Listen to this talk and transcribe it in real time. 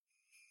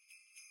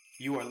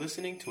You are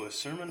listening to a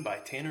sermon by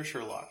Tanner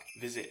Sherlock.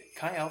 Visit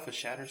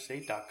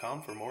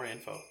chialphashatterstate.com for more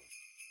info. As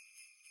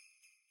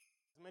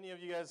many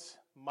of you guys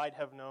might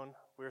have known,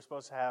 we were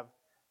supposed to have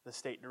the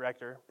state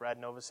director, Brad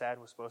Novosad,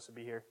 was supposed to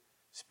be here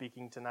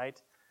speaking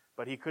tonight,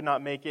 but he could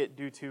not make it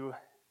due to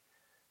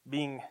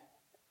being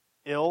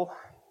ill.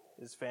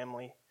 His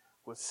family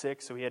was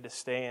sick, so he had to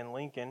stay in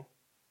Lincoln.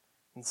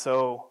 And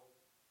so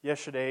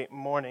yesterday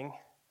morning,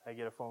 I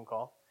get a phone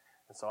call,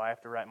 and so I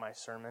have to write my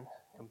sermon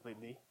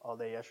completely all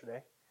day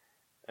yesterday.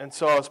 And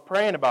so I was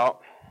praying about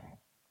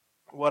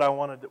what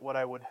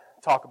I would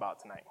talk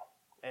about tonight.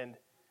 And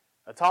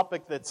a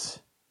topic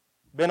that's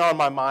been on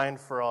my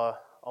mind for a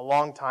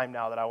long time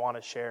now that I want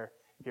to share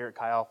here at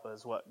Chi Alpha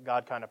is what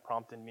God kind of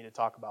prompted me to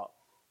talk about.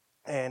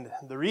 And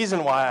the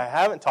reason why I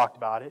haven't talked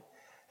about it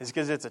is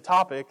because it's a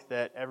topic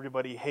that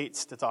everybody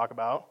hates to talk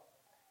about.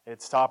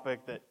 It's a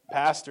topic that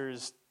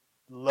pastors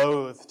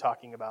loathe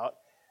talking about.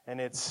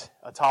 And it's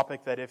a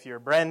topic that if you're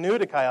brand new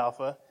to Chi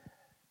Alpha,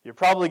 you're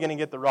probably going to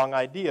get the wrong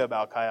idea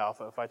about Chi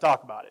Alpha if I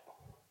talk about it.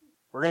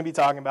 We're going to be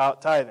talking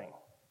about tithing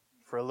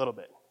for a little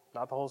bit.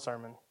 Not the whole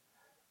sermon,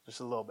 just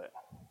a little bit.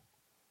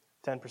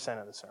 10%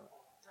 of the sermon.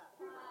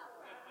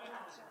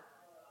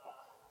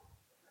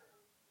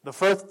 The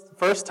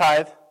first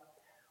tithe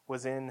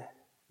was in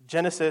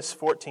Genesis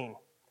 14,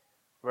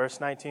 verse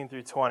 19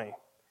 through 20.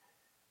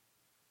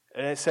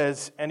 And it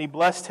says, "And he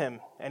blessed him,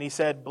 and he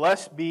said,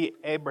 Blessed be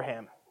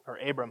Abram,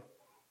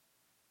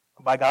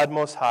 by God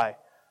Most High,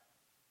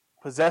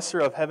 possessor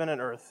of heaven and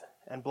earth,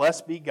 and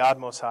blessed be God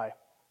Most High,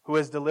 who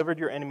has delivered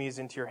your enemies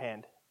into your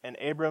hand. And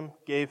Abram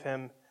gave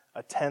him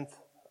a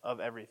tenth of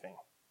everything."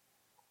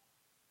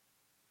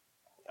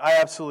 I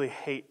absolutely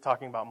hate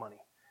talking about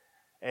money.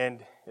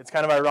 And it's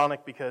kind of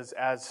ironic because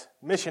as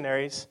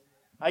missionaries,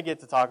 I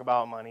get to talk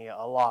about money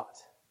a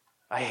lot.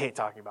 I hate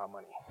talking about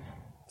money.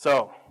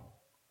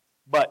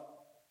 But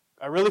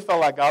I really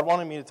felt like God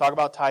wanted me to talk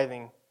about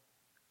tithing,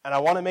 and I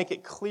want to make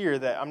it clear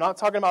that I'm not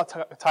talking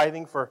about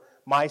tithing for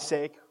my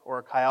sake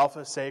or Chi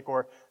Alpha's sake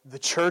or the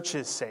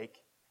church's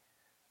sake.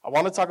 I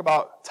want to talk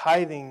about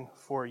tithing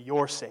for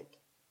your sake.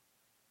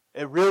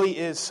 It really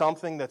is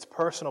something that's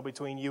personal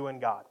between you and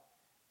God.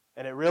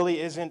 And it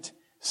really isn't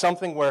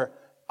something where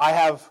I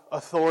have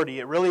authority.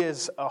 It really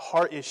is a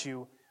heart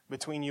issue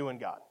between you and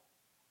God.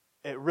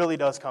 It really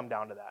does come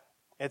down to that.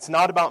 It's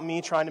not about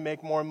me trying to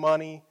make more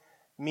money,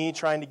 me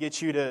trying to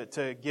get you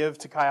to give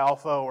to Chi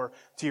Alpha or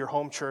to your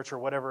home church or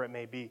whatever it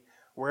may be,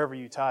 wherever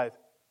you tithe.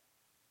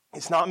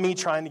 It's not me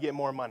trying to get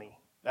more money.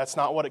 That's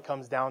not what it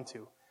comes down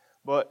to.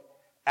 But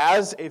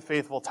as a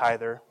faithful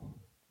tither,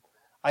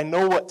 I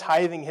know what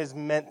tithing has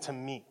meant to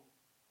me.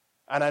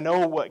 And I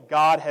know what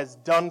God has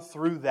done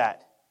through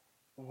that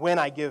when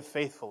I give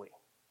faithfully.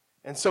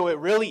 And so it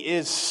really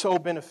is so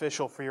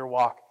beneficial for your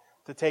walk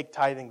to take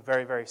tithing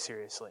very, very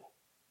seriously.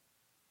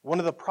 One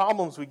of the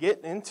problems we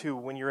get into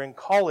when you're in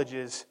college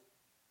is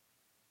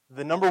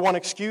the number one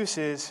excuse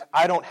is,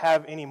 I don't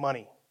have any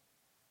money.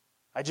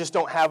 I just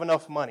don't have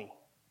enough money.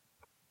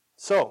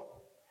 So,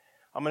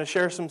 I'm going to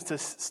share some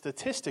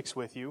statistics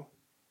with you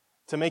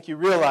to make you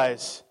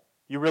realize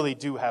you really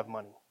do have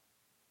money.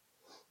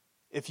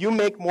 If you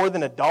make more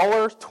than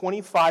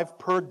 $1.25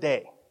 per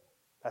day,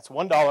 that's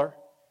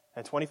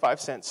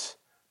 $1.25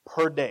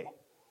 per day,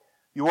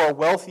 you are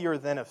wealthier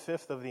than a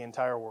fifth of the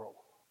entire world.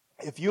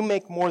 If you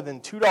make more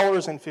than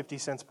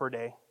 $2.50 per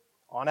day,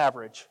 on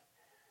average,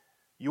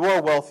 you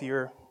are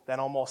wealthier than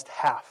almost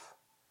half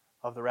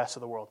of the rest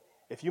of the world.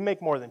 If you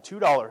make more than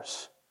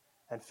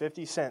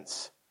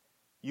 $2.50,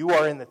 you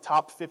are in the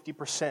top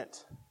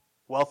 50%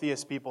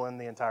 wealthiest people in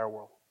the entire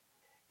world.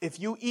 If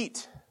you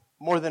eat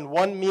more than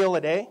one meal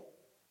a day,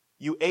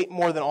 you ate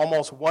more than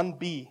almost $1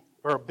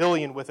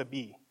 billion with a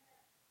B.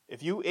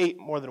 If you ate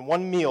more than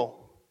one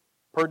meal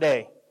per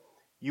day,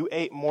 you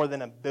ate more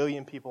than 1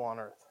 billion people on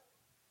earth.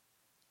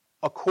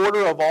 A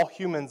quarter of all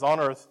humans on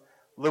earth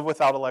live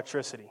without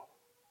electricity.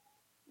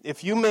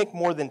 If you make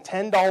more than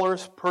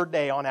 $10 per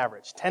day on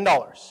average,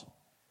 $10,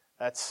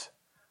 that's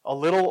a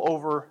little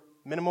over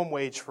minimum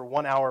wage for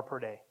 1 hour per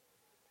day.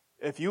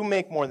 If you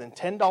make more than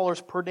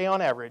 $10 per day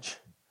on average,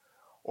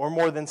 or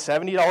more than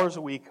 $70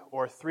 a week,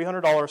 or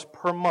 $300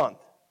 per month,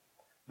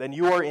 then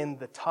you are in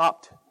the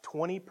top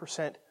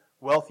 20%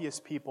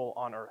 wealthiest people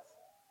on earth.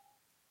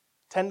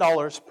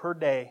 $10 per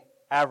day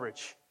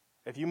average.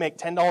 If you make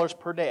 $10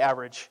 per day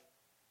average,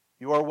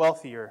 you are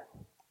wealthier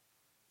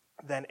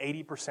than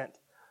 80%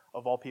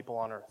 of all people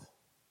on earth.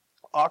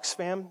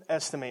 Oxfam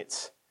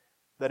estimates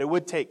that it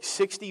would take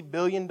 $60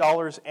 billion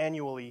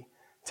annually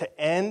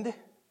to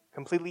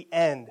completely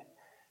end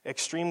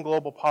extreme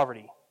global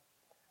poverty.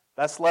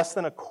 That's less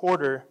than a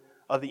quarter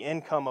of the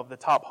income of the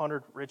top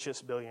 100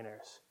 richest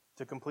billionaires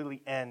to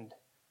completely end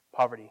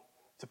poverty.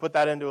 To put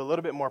that into a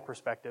little bit more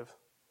perspective,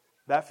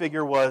 that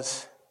figure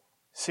was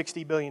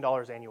 $60 billion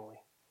annually.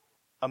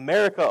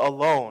 America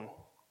alone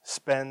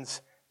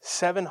spends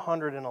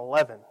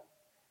 $711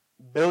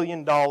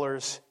 billion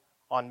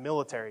on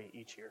military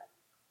each year.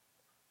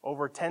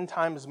 Over 10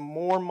 times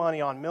more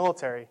money on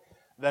military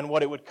than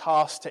what it would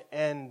cost to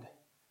end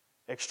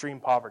extreme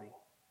poverty.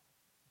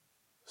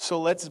 So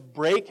let's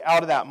break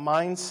out of that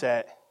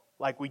mindset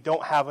like we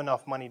don't have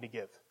enough money to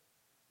give.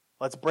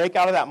 Let's break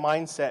out of that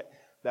mindset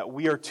that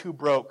we are too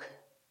broke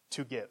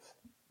to give.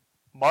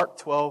 Mark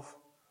 12,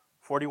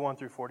 41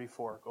 through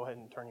 44. Go ahead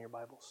and turn your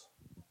Bibles.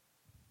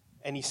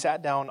 And he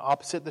sat down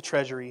opposite the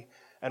treasury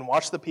and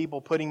watched the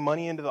people putting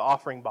money into the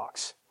offering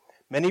box.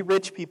 Many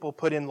rich people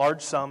put in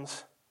large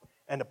sums,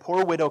 and a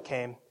poor widow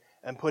came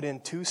and put in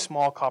 2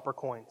 small copper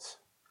coins,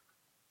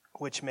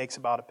 which makes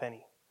about a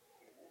penny.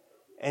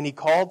 And he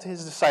called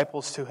his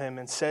disciples to him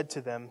and said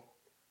to them,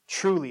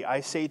 "Truly,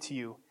 I say to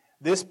you,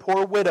 this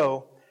poor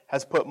widow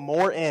has put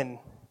more in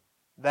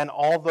than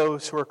all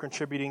those who are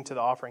contributing to the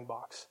offering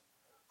box.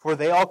 For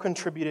they all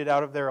contributed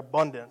out of their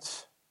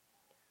abundance,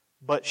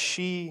 but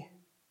she,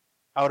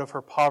 out of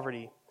her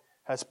poverty,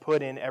 has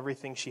put in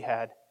everything she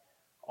had,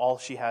 all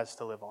she has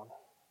to live on."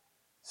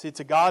 See,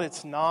 to God,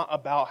 it's not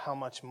about how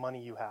much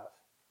money you have.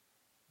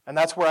 And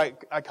that's where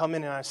I come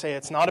in and I say,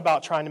 it's not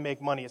about trying to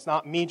make money. It's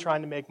not me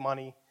trying to make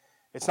money.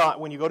 It's not,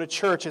 when you go to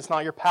church, it's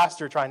not your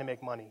pastor trying to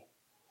make money.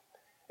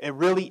 It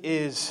really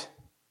is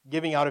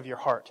giving out of your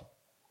heart.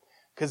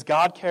 Because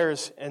God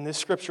cares, and this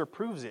scripture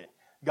proves it.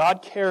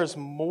 God cares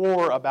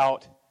more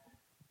about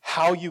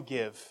how you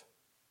give,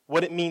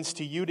 what it means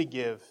to you to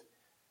give,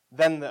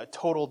 than the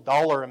total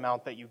dollar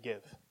amount that you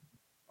give.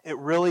 It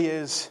really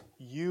is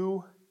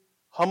you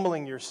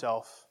humbling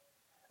yourself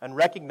and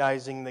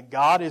recognizing that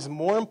God is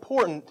more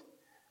important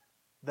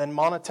than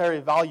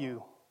monetary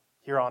value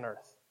here on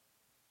earth.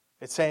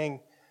 It's saying,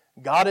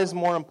 God is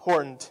more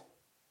important.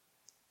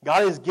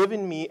 God has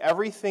given me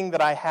everything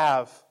that I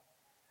have,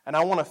 and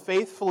I want to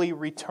faithfully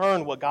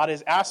return what God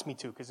has asked me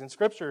to, because in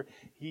Scripture,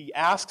 He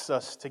asks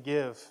us to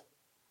give.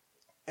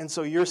 And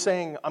so you're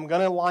saying, I'm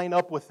going to line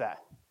up with that.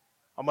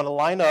 I'm going to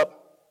line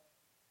up,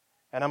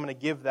 and I'm going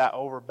to give that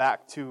over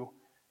back to,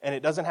 and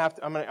it doesn't have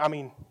to,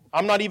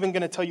 I'm not even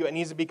going to tell you it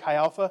needs to be Chi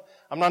Alpha.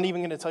 I'm not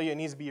even going to tell you it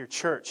needs to be your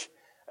church.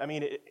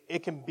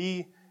 It can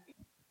be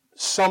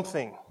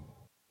something.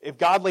 If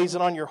God lays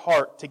it on your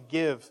heart to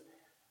give,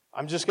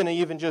 I'm just going to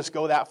even just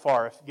go that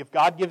far. If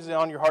God gives it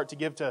on your heart to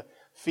give to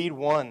Feed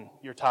One,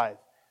 your tithe,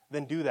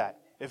 then do that.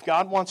 If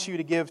God wants you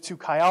to give to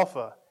Chi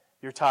Alpha,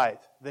 your tithe,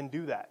 then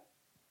do that.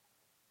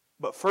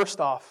 But first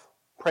off,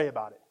 pray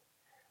about it.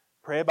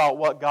 Pray about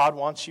what God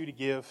wants you to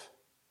give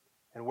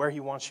and where He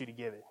wants you to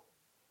give it.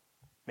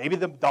 Maybe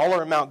the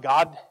dollar amount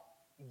God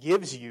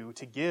gives you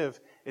to give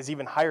is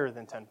even higher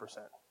than 10%.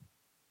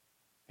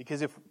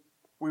 Because if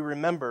we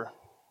remember,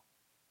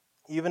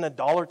 even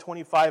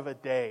 $1.25 a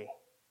day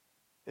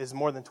is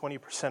more than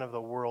 20% of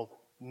the world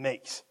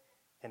makes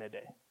in a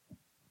day.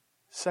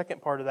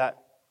 Second part of that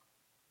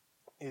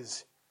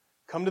is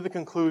come to the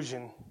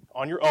conclusion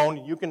on your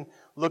own. You can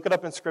look it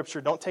up in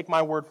Scripture. Don't take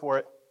my word for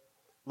it.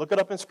 Look it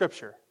up in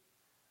Scripture.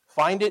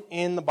 Find it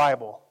in the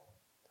Bible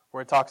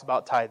where it talks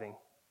about tithing.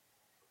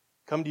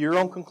 Come to your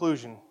own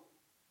conclusion.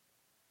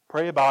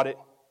 Pray about it.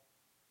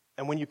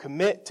 And when you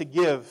commit to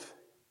give,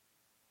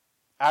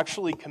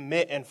 actually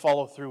commit and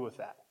follow through with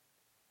that.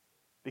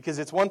 Because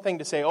it's one thing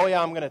to say, oh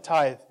yeah, I'm going to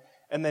tithe,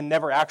 and then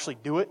never actually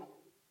do it,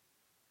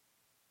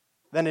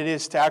 than it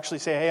is to actually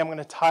say, hey, I'm going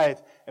to tithe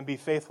and be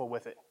faithful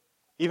with it.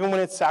 Even when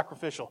it's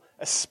sacrificial,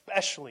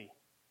 especially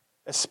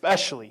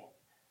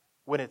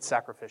when it's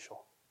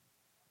sacrificial.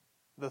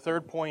 The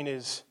third point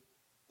is,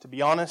 to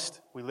be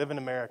honest, we live in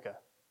America.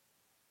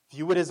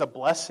 View it as a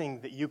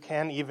blessing that you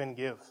can even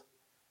give.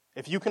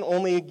 If you can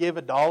only give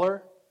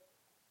 $1,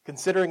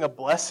 considering a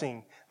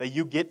blessing that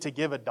you get to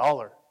give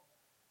 $1.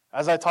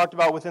 As I talked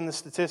about within the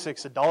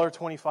statistics,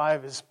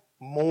 $1.25 is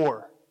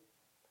more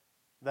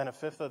than a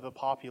fifth of the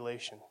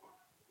population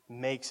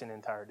makes an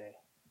entire day.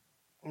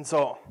 And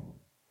so,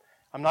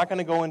 I'm not going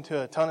to go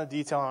into a ton of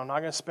detail, and I'm not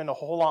going to spend a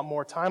whole lot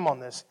more time on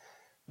this,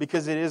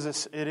 because it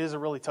is a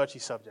really touchy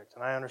subject,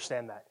 and I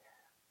understand that.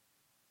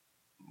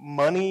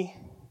 Money,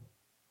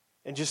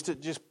 and just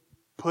to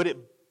put it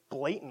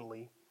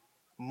blatantly,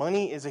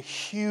 money is a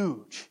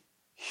huge,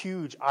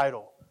 huge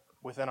idol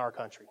within our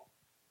country.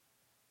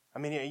 I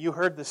mean, you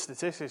heard the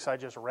statistics I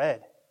just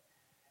read,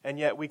 and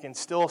yet we can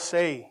still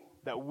say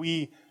that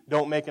we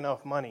don't make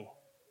enough money.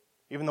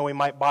 Even though we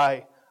might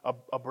buy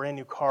a brand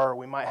new car,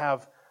 we might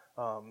have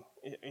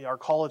our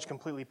college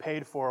completely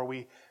paid for,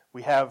 we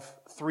have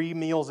 3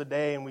 meals a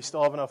day, and we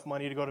still have enough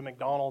money to go to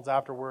McDonald's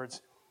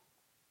afterwards.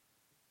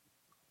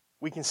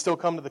 We can still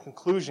come to the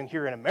conclusion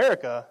here in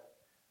America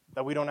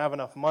that we don't have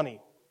enough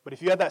money. But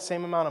if you had that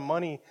same amount of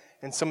money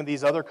in some of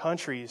these other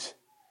countries,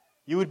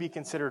 you would be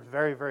considered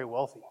very, very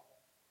wealthy.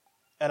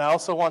 And I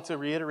also want to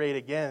reiterate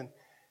again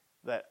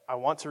that I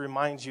want to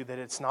remind you that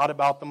it's not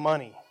about the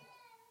money.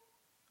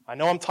 I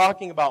know I'm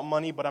talking about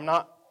money, but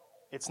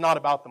it's not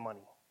about the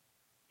money.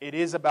 It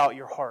is about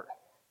your heart.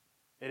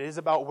 It is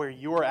about where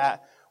you're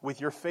at with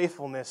your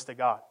faithfulness to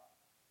God.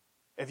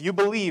 If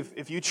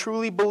you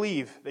truly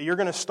believe that you're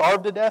going to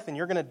starve to death and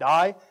you're going to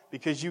die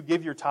because you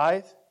give your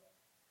tithe,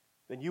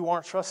 then you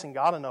aren't trusting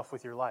God enough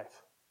with your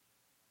life.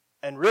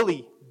 And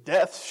really,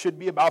 death should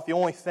be about the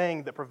only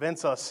thing that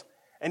prevents us.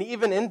 And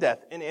even in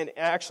death, and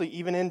actually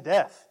even in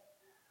death,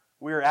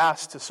 we are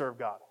asked to serve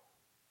God.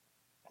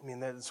 I mean,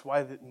 that's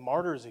why the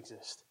martyrs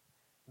exist.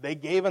 They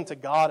gave unto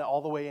God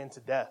all the way into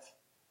death.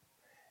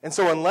 And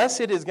so unless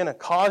it is going to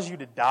cause you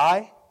to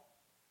die,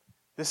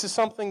 this is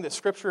something that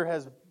Scripture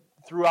has,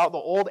 throughout the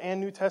Old and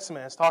New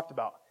Testament, has talked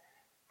about.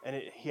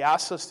 And He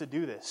asks us to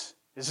do this.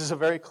 This is a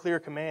very clear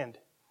command.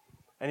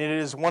 And it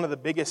is one of the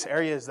biggest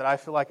areas that I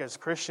feel like as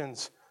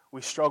Christians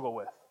we struggle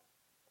with.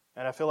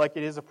 And I feel like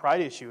it is a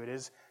pride issue. It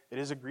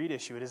is a greed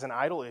issue. It is an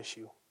idol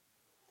issue.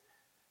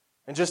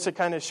 And just to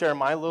kind of share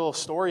my little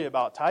story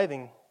about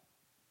tithing,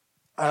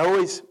 I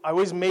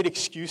always made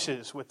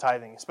excuses with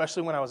tithing,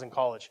 especially when I was in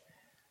college,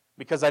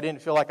 because I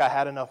didn't feel like I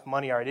had enough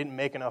money or I didn't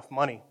make enough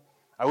money.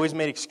 I always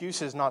made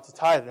excuses not to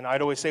tithe, and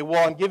I'd always say,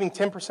 well, I'm giving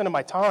 10% of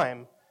my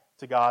time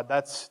to God.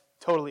 That's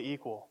totally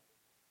equal.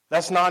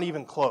 That's not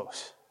even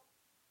close.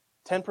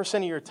 10%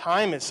 of your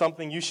time is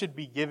something you should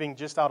be giving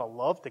just out of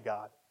love to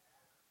God.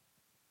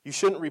 You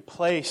shouldn't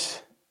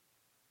replace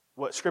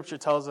what Scripture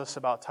tells us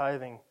about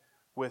tithing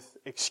with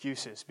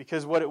excuses,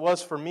 because what it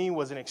was for me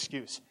was an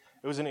excuse.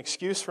 It was an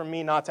excuse for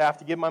me not to have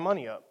to give my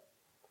money up,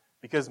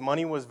 because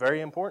money was very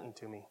important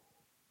to me.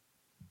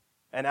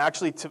 And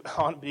actually,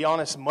 to be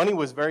honest, money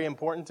was very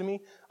important to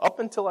me up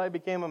until I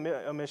became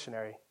a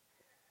missionary,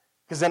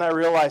 because then I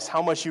realized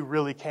how much you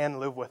really can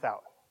live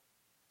without.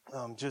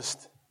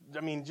 Just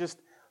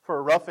for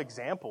a rough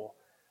example,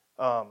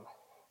 I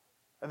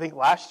think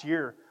last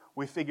year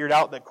we figured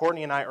out that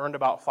Courtney and I earned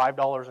about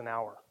 $5 an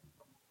hour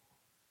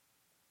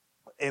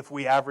if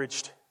we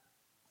averaged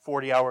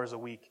 40 hours a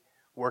week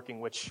working,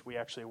 which we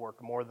actually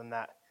work more than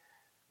that.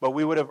 But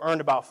we would have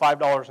earned about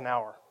 $5 an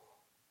hour.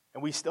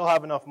 And we still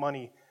have enough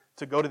money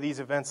to go to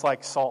these events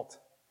like SALT,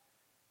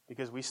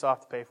 because we still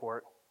have to pay for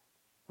it.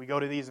 We go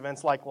to these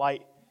events like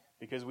Light,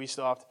 because we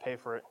still have to pay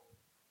for it.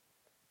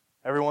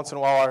 Every once in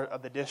a while,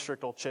 the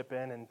district will chip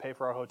in and pay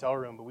for our hotel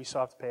room, but we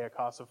still have to pay a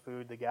cost of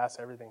food, the gas,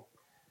 everything.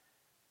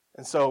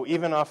 And so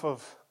even off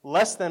of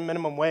less than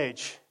minimum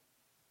wage,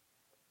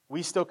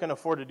 we still can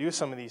afford to do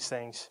some of these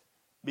things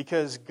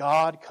because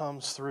God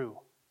comes through.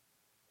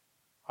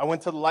 I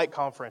went to the Light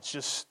Conference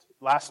just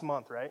last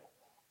month, right?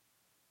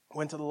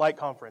 Went to the Light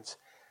Conference.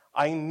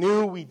 I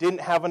knew we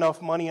didn't have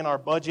enough money in our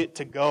budget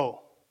to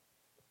go,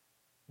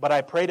 but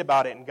I prayed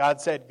about it and God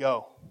said,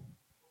 go.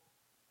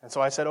 And so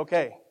I said,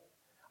 okay,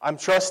 I'm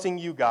trusting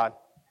you, God.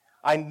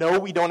 I know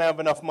we don't have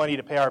enough money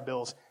to pay our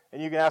bills.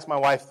 And you can ask my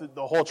wife,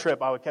 the whole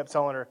trip, I kept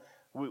telling her,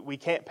 we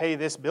can't pay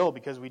this bill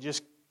because we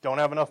just don't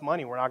have enough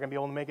money. We're not going to be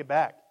able to make it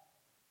back.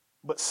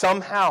 But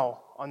somehow,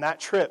 on that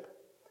trip,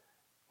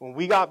 when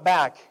we got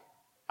back,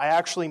 I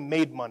actually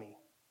made money.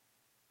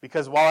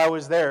 Because while I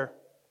was there,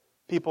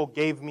 people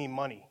gave me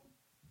money.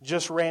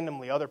 Just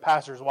randomly, other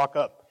pastors walk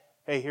up.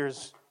 Hey,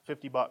 here's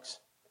 $50.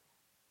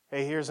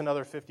 Hey, here's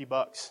another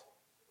 $50.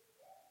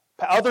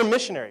 Other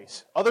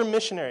missionaries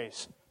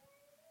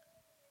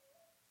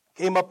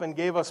came up and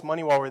gave us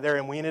money while we were there,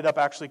 and we ended up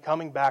actually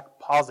coming back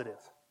positive.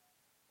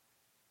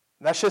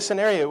 And that's just an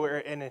area where,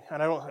 and I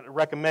don't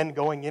recommend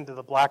going into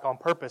the black on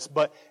purpose,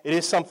 but it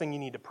is something you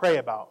need to pray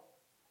about.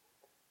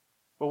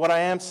 But what I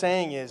am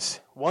saying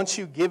is, once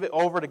you give it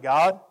over to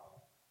God,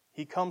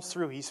 He comes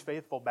through. He's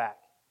faithful back.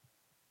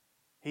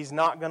 He's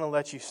not going to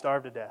let you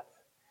starve to death.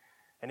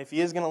 And if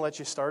He is going to let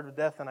you starve to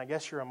death, then I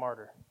guess you're a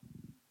martyr.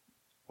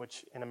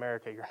 Which in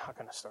America, you're not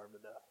going to starve to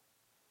death.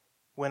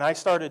 When I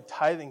started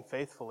tithing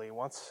faithfully,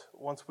 once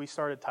we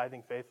started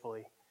tithing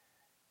faithfully,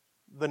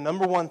 the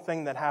number one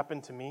thing that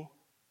happened to me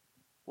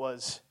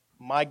was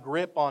my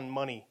grip on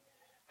money,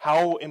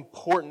 how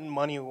important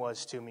money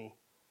was to me.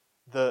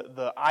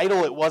 The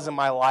idol it was in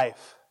my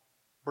life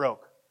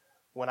broke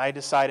when I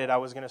decided I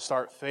was going to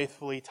start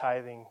faithfully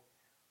tithing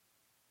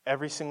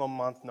every single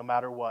month, no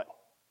matter what.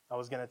 I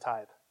was going to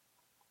tithe.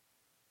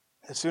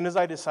 As soon as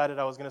I decided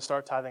I was going to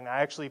start tithing,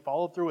 I actually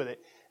followed through with it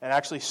and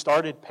actually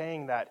started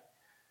paying that.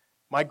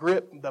 My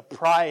grip, the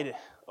pride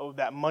of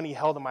that money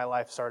held in my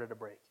life started to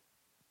break.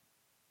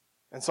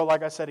 And so,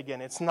 like I said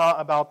again, it's not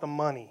about the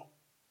money.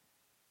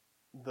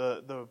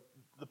 The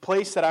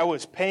place that I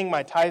was paying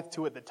my tithe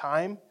to at the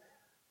time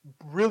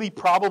really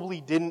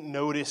probably didn't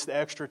notice the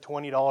extra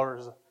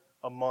 $20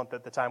 a month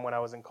at the time when I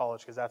was in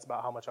college, because that's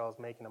about how much I was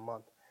making a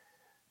month.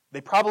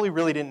 They probably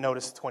really didn't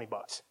notice the $20.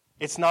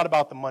 It's not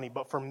about the money,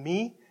 but for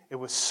me, it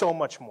was so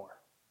much more,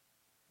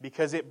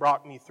 because it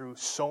brought me through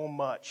so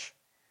much.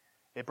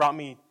 It brought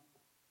me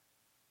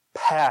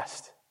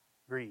past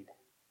greed.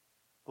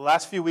 The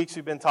last few weeks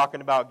we've been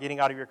talking about getting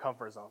out of your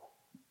comfort zone.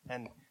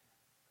 And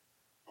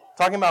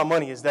talking about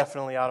money is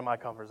definitely out of my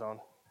comfort zone.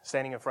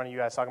 Standing in front of you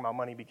guys talking about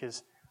money,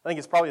 because I think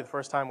it's probably the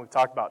first time we've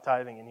talked about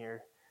tithing in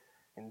here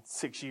in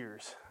 6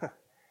 years.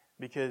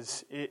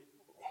 Because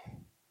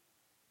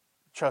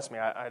trust me,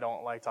 I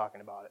don't like talking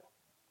about it.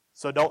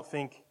 So don't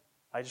think,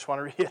 I just want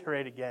to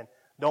reiterate again,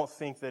 don't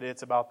think that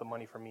it's about the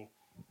money for me.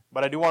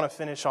 But I do want to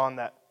finish on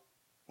that.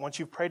 Once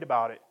you've prayed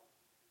about it,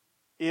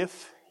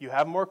 if you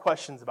have more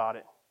questions about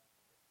it,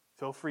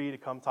 feel free to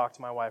come talk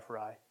to my wife or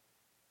I.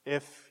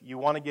 If you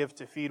want to give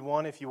to Feed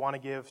One, if you want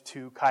to give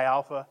to Chi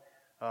Alpha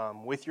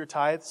with your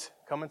tithes,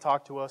 come and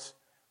talk to us.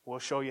 We'll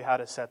show you how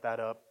to set that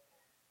up.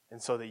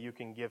 and so that you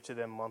can give to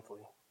them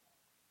monthly.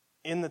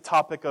 In the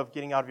topic of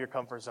getting out of your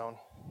comfort zone,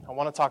 I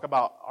want to talk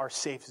about our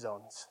safe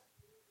zones.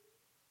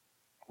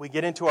 We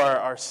get into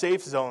our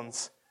safe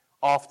zones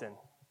often.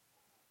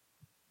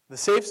 The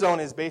safe zone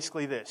is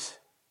basically this.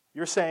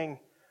 You're saying,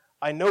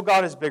 I know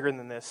God is bigger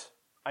than this.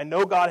 I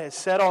know God has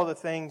said all the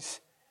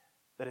things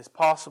that is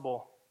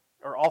possible,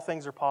 or all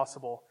things are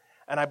possible,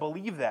 and I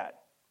believe that.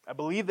 I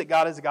believe that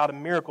God is a God of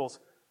miracles,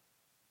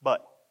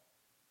 but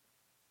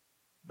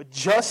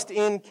just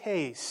in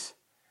case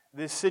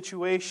this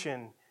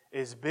situation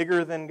is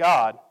bigger than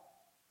God,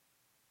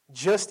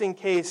 just in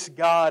case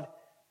God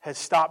has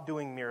stopped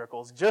doing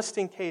miracles, just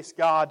in case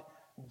God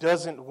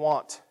doesn't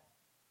want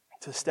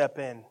to step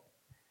in,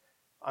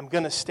 I'm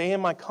going to stay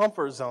in my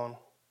comfort zone.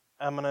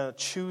 I'm going to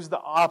choose the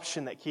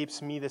option that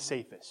keeps me the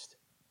safest.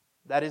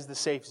 That is the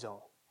safe zone.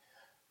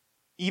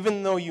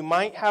 Even though you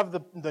might have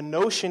the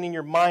notion in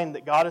your mind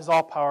that God is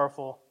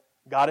all-powerful,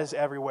 God is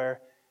everywhere,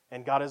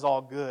 and God is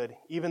all good,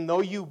 even though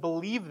you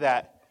believe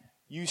that,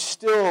 you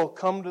still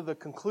come to the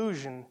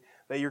conclusion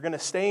that you're going to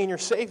stay in your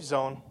safe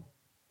zone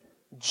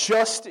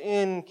just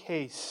in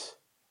case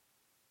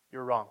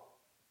you're wrong.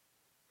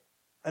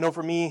 I know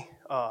for me,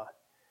 and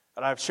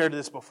I've shared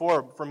this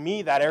before, for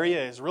me that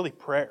area is really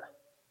prayer,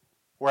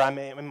 where I'm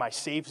in my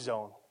safe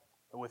zone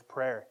with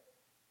prayer.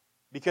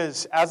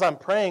 Because as I'm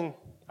praying,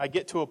 I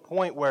get to a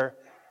point where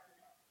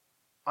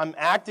I'm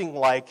acting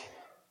like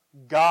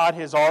God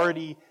has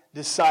already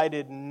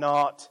decided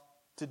not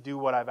to do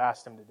what I've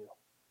asked Him to do.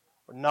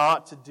 Or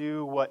not to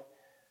do what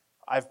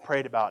I've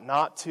prayed about.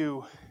 Not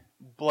to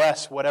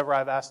bless whatever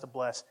I've asked to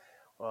bless.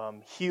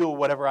 Heal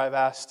whatever I've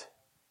asked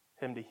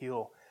Him to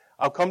heal.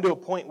 I'll come to a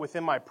point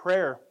within my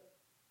prayer,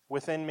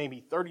 within maybe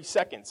 30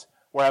 seconds,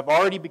 where I've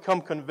already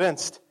become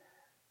convinced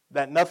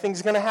that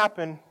nothing's going to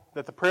happen,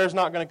 that the prayer's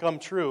not going to come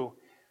true,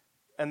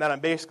 and that I'm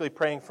basically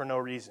praying for no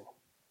reason.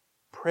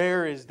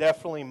 Prayer is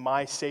definitely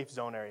my safe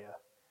zone area.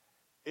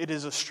 It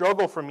is a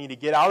struggle for me to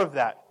get out of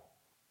that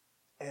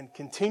and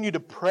continue to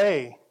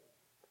pray,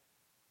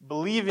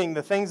 believing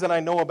the things that I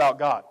know about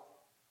God.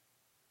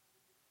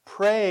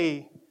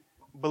 Pray,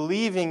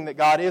 believing that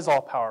God is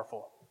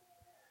all-powerful.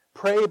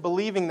 Pray,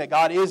 believing that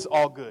God is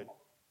all good.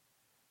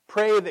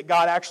 Pray that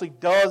God actually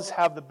does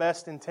have the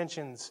best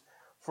intentions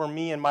for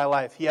me in my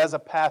life. He has a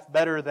path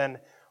better than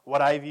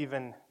what I've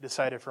even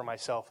decided for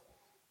myself.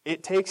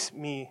 It takes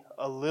me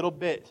a little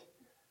bit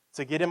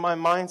to get in my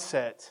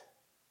mindset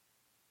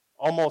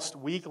almost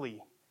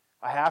weekly.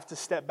 I have to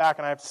step back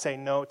and I have to say,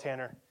 no,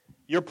 Tanner,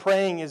 you're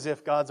praying as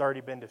if God's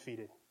already been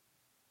defeated.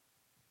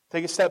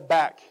 Take a step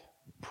back.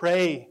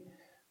 Pray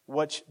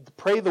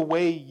the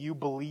way you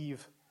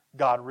believe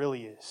God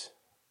really is.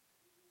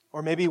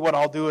 Or maybe what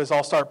I'll do is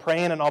I'll start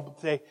praying and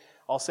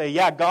I'll say,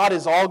 yeah, God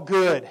is all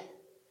good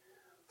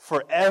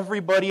for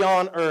everybody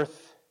on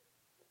earth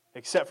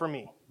except for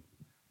me.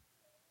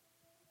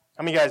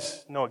 How many of you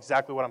guys know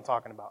exactly what I'm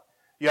talking about?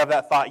 You have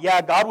that thought,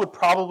 yeah, God would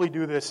probably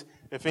do this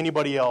if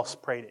anybody else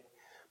prayed it.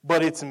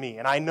 But it's me,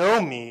 and I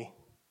know me,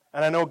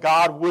 and I know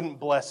God wouldn't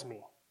bless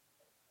me.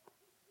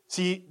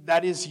 See,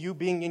 that is you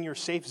being in your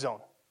safe zone.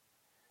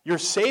 Your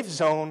safe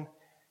zone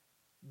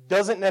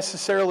doesn't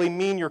necessarily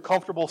mean you're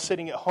comfortable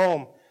sitting at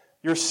home.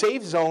 Your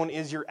safe zone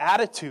is your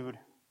attitude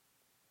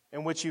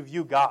in which you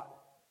view God.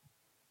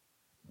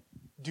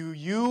 Do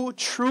you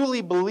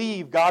truly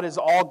believe God is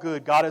all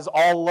good, God is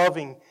all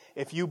loving,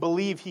 if you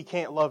believe He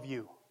can't love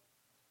you?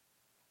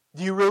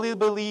 Do you really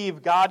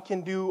believe God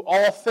can do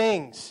all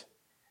things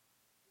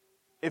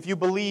if you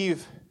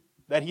believe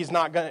that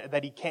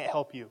that He can't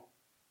help you?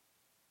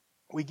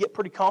 We get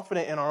pretty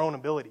confident in our own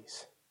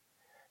abilities.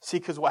 See,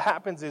 because what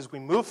happens is we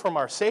move from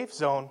our safe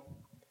zone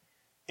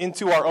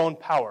into our own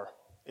power.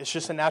 It's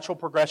just a natural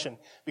progression.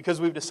 Because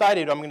we've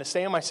decided I'm going to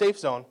stay in my safe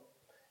zone.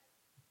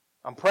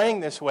 I'm praying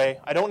this way.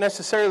 I don't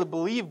necessarily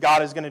believe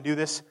God is going to do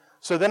this.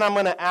 So then I'm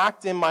going to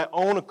act in my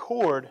own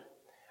accord.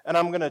 And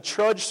I'm going to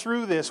trudge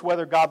through this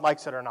whether God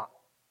likes it or not.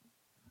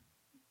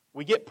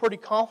 We get pretty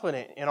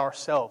confident in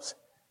ourselves.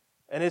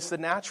 And it's the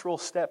natural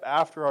step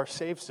after our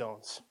safe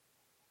zones.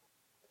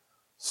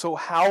 So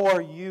how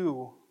are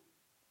you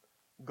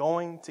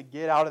going to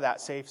get out of that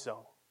safe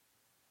zone?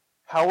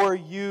 How are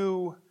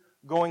you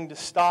going to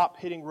stop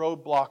hitting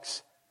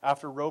roadblocks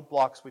after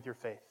roadblocks with your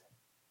faith?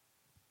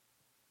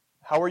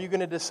 How are you going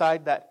to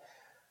decide that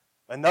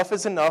enough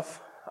is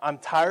enough? I'm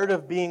tired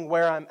of being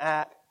where I'm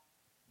at.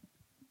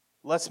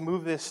 Let's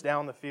move this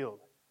down the field.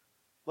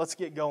 Let's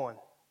get going.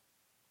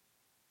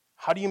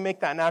 How do you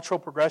make that natural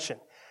progression?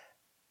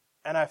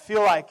 And I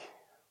feel like,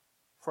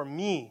 for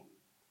me,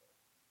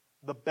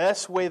 the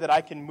best way that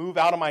I can move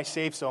out of my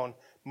safe zone,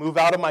 move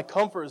out of my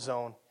comfort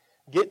zone,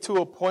 get to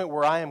a point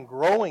where I am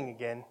growing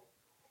again,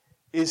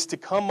 is to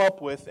come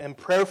up with, and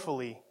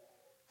prayerfully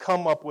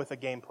come up with, a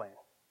game plan.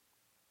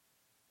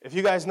 If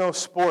you guys know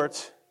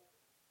sports,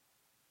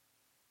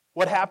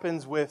 what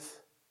happens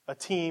with a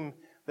team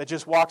that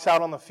just walks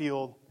out on the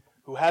field,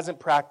 who hasn't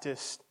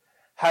practiced,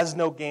 has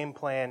no game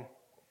plan,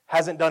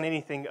 hasn't done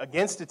anything,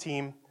 against a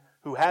team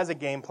who has a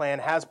game plan,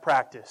 has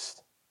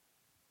practiced?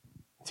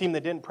 The team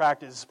that didn't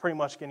practice is pretty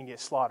much going to get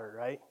slaughtered,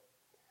 right?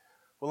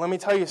 Well, let me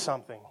tell you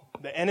something.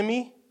 The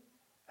enemy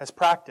has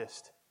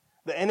practiced.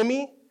 The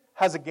enemy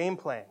has a game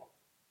plan.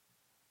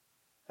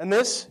 And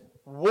this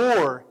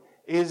war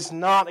is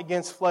not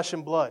against flesh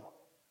and blood.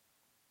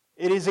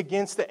 It is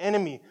against the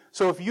enemy.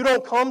 So if you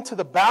don't come to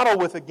the battle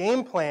with a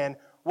game plan,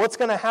 what's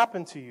going to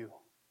happen to you?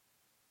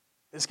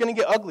 It's going to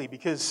get ugly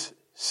because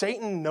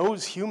Satan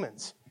knows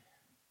humans.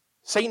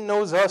 Satan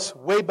knows us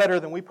way better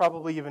than we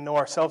probably even know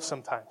ourselves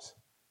sometimes.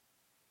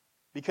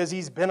 Because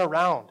he's been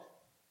around.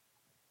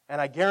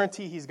 And I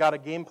guarantee he's got a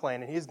game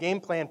plan. And his game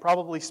plan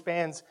probably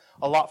spans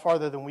a lot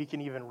farther than we can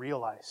even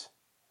realize.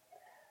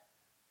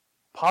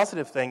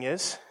 Positive thing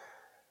is,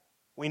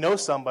 we know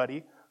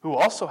somebody who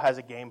also has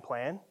a game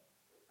plan,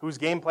 whose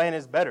game plan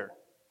is better,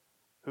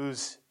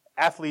 whose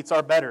athletes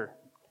are better,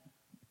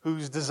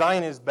 whose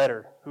design is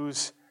better,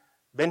 who's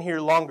been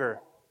here longer.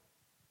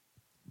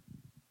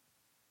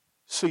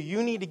 So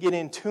you need to get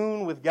in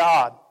tune with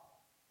God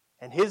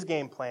and His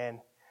game plan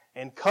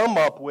and come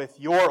up with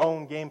your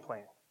own game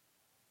plan.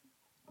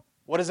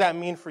 What does that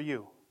mean for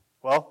you?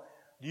 Well,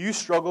 do you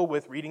struggle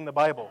with reading the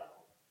Bible?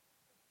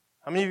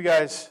 How many of you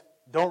guys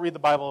don't read the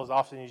Bible as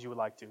often as you would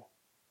like to?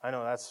 I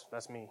know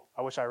that's me.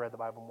 I wish I read the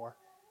Bible more.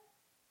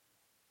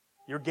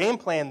 Your game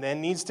plan then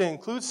needs to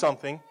include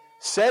something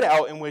set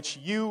out in which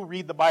you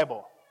read the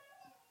Bible.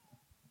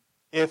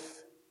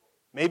 If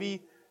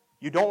maybe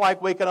you don't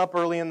like waking up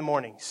early in the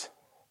mornings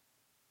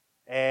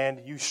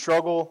and you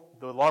struggle,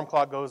 the alarm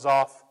clock goes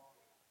off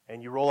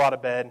and you roll out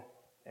of bed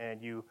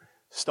and you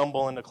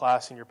stumble into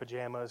class in your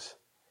pajamas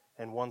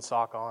and one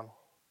sock on,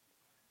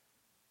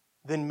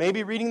 then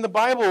maybe reading the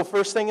Bible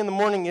first thing in the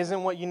morning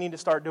isn't what you need to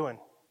start doing.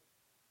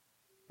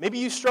 Maybe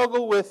you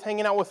struggle with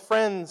hanging out with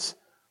friends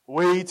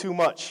way too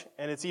much,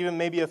 and it's even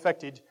maybe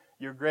affected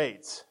your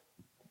grades.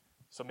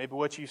 So maybe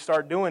what you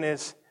start doing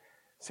is,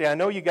 see, I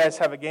know you guys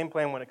have a game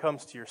plan when it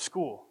comes to your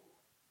school,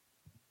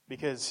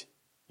 because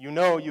you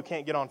know you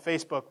can't get on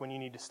Facebook when you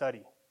need to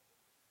study.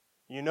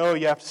 You know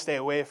you have to stay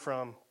away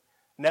from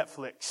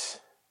Netflix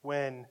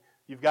when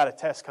you've got a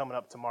test coming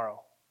up tomorrow.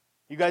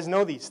 You guys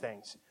know these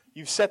things.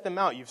 You've set them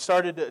out. You've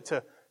started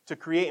to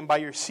create, and by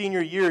your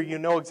senior year, you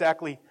know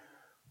exactly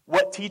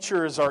what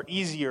teachers are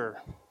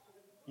easier.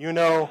 You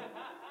know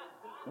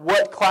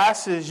what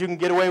classes you can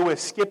get away with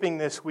skipping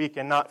this week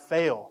and not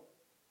fail.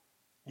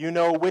 You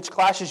know which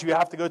classes you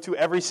have to go to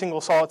every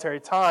single solitary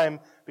time,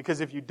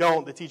 because if you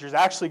don't, the teacher's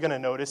actually going to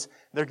notice.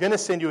 They're going to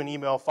send you an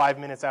email 5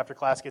 minutes after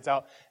class gets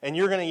out, and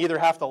you're going to either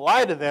have to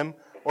lie to them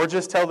or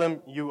just tell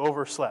them you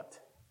overslept.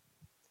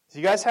 So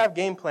you guys have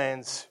game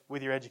plans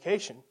with your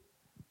education.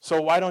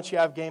 So why don't you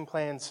have game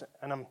plans,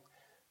 and I'm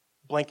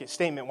blanket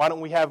statement, why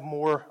don't we have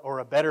more or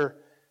a better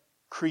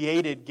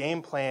created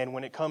game plan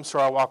when it comes to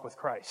our walk with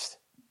Christ?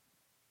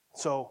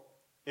 So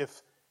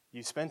if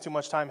you spend too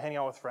much time hanging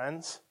out with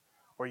friends,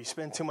 or you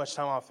spend too much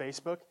time on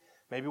Facebook,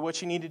 maybe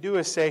what you need to do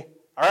is say,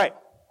 all right,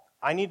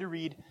 I need to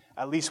read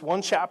at least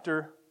one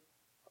chapter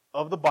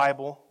of the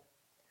Bible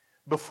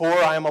before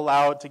I am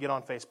allowed to get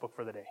on Facebook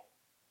for the day.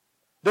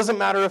 Doesn't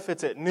matter if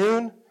it's at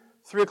noon,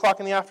 3 o'clock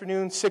in the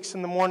afternoon, 6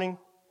 in the morning.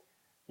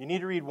 You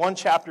need to read one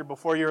chapter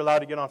before you're allowed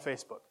to get on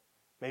Facebook.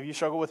 Maybe you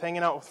struggle with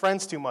hanging out with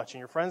friends too much and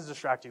your friends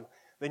distract you.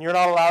 Then you're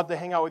not allowed to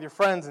hang out with your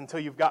friends until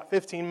you've got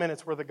 15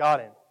 minutes worth of God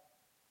in.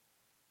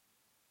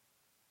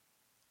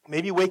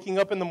 Maybe waking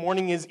up in the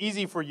morning is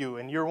easy for you,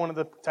 and you're one of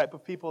the type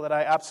of people that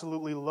I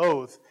absolutely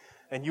loathe,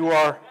 and you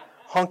are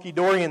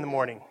hunky-dory in the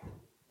morning.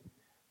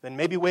 Then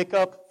maybe wake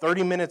up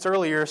 30 minutes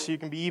earlier so you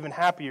can be even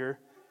happier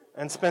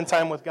and spend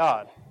time with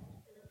God.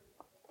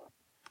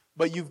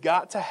 But you've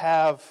got to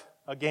have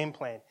a game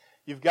plan.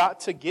 You've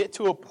got to get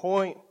to a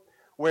point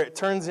where it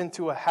turns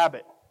into a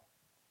habit.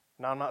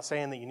 Now, I'm not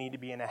saying that you need to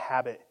be in a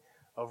habit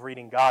of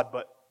reading God,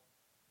 but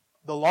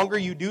the longer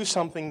you do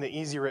something, the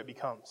easier it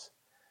becomes.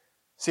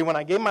 See, when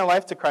I gave my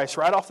life to Christ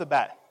right off the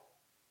bat,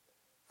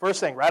 first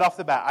thing, right off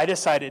the bat, I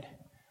decided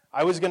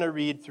I was going to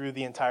read through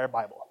the entire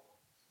Bible.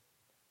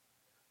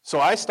 So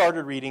I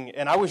started reading,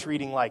 and I was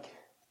reading like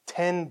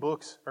 10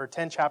 books or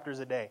 10 chapters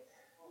a day.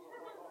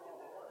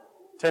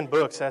 10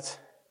 books, that's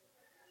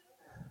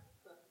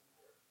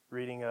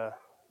reading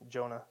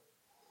Jonah.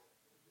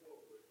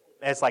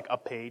 It's like a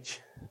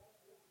page.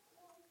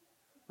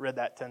 Read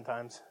that 10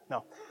 times.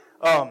 No.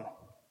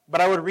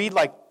 But I would read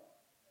like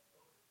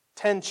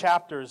 10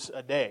 chapters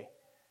a day.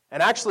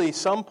 And actually,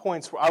 some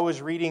points where I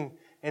was reading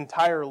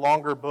entire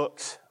longer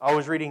books. I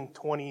was reading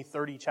 20,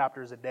 30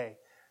 chapters a day.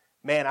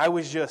 Man, I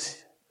was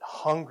just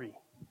hungry.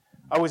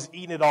 I was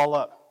eating it all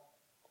up.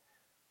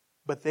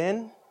 But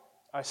then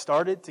I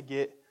started to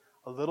get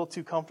a little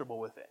too comfortable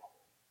with it.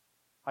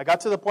 I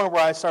got to the point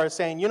where I started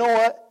saying, you know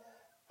what?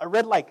 I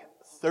read like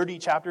 30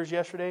 chapters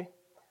yesterday.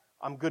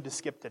 I'm good to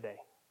skip today.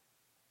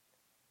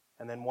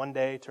 And then one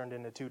day turned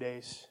into 2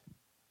 days.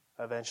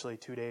 Eventually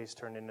 2 days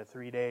turned into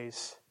 3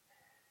 days.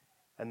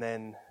 And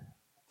then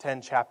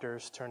 10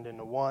 chapters turned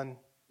into 1.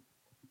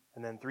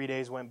 And then 3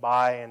 days went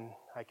by and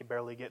I could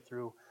barely get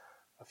through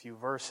a few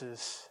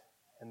verses.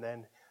 And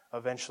then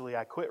eventually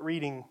I quit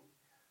reading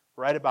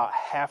right about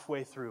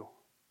halfway through.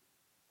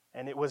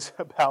 And it was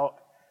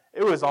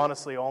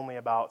honestly only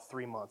about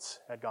 3 months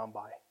had gone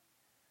by.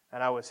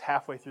 And I was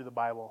halfway through the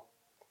Bible,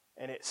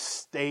 and it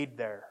stayed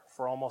there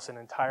for almost an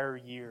entire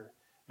year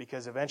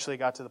because eventually it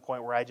got to the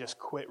point where I just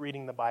quit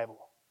reading the Bible.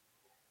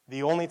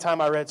 The only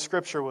time I read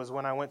Scripture was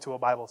when I went to a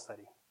Bible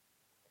study.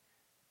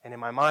 And in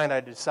my mind,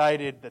 I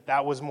decided that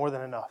that was more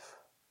than enough.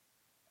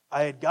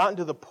 I had gotten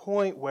to the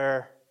point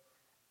where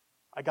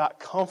I got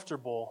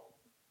comfortable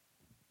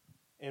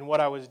in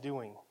what I was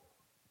doing.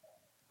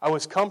 I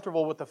was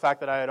comfortable with the fact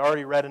that I had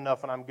already read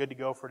enough and I'm good to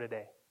go for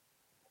today.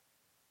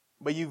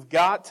 But you've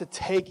got to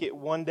take it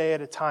one day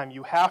at a time.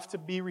 You have to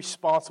be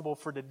responsible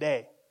for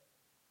today.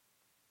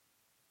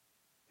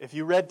 If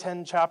you read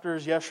 10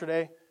 chapters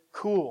yesterday,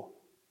 cool.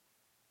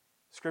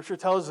 Scripture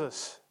tells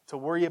us to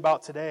worry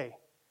about today.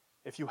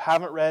 If you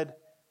haven't read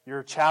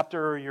your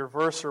chapter or your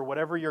verse or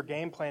whatever your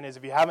game plan is,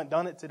 if you haven't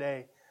done it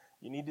today,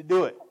 you need to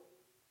do it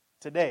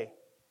today.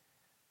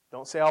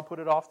 Don't say, I'll put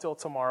it off till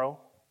tomorrow.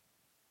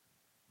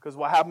 Because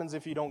what happens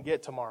if you don't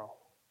get tomorrow?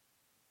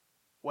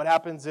 What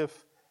happens if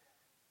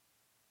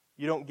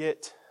you don't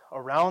get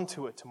around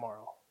to it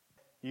tomorrow?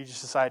 You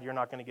just decide you're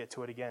not going to get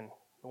to it again.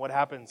 And what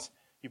happens?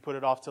 You put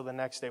it off till the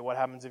next day. What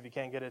happens if you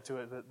can't get it to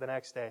it the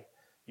next day?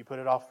 You put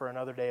it off for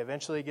another day.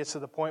 Eventually it gets to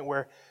the point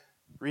where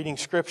reading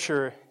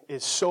Scripture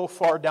is so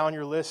far down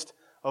your list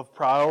of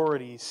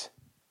priorities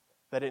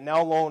that it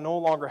now no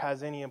longer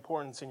has any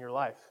importance in your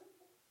life.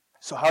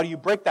 So how do you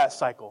break that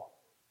cycle?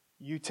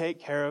 You take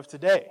care of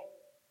today.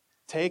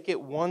 Take it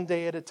one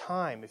day at a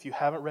time. If you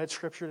haven't read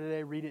Scripture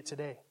today, read it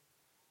today.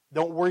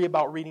 Don't worry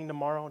about reading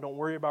tomorrow. Don't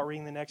worry about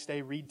reading the next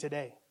day. Read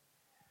today.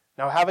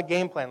 Now have a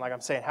game plan, like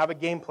I'm saying. Have a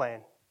game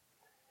plan.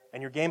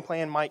 And your game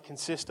plan might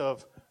consist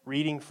of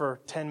reading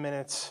for 10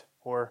 minutes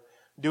or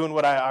doing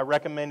what I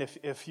recommend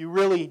if you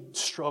really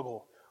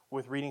struggle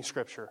with reading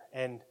Scripture.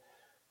 And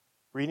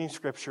reading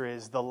Scripture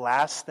is the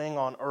last thing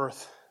on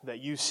earth that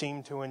you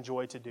seem to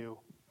enjoy to do.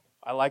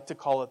 I like to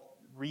call it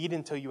read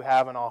until you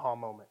have an aha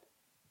moment.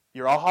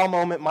 Your aha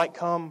moment might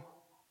come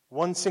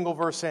one single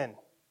verse in.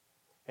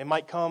 It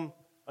might come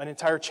an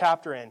entire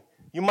chapter in.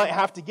 You might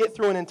have to get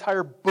through an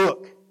entire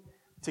book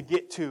to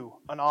get to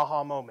an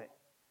aha moment.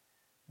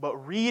 But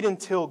read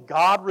until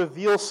God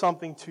reveals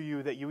something to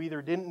you that you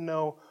either didn't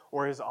know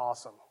or is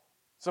awesome.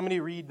 Somebody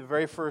read the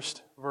very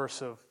first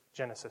verse of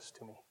Genesis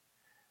to me.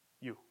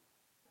 You.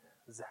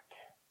 Zach.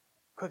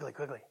 Quickly.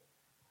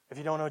 If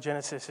you don't know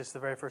Genesis, it's the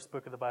very first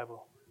book of the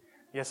Bible.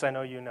 Yes, I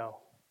know you know.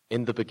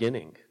 In the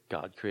beginning,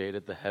 God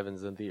created the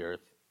heavens and the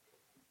earth.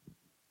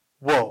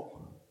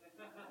 Whoa.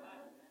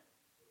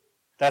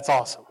 That's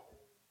awesome.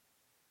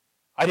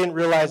 I didn't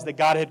realize that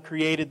God had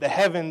created the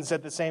heavens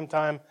at the same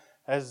time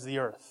as the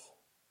earth.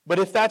 But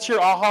if that's your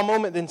aha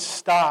moment, then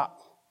stop.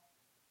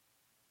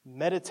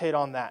 Meditate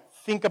on that.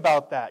 Think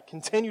about that.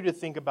 Continue to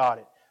think about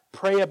it.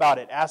 Pray about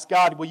it. Ask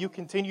God, will you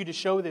continue to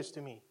show this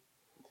to me?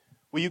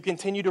 Will you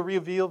continue to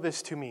reveal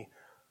this to me?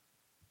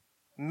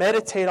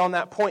 Meditate on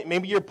that point.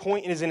 Maybe your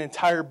point is an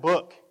entire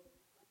book.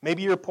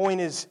 Maybe your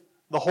point is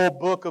the whole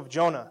book of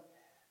Jonah.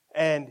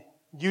 And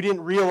you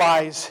didn't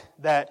realize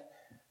that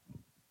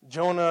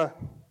Jonah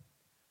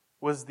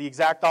was the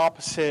exact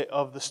opposite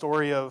of the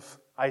story of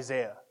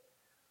Isaiah,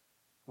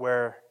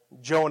 where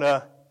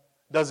Jonah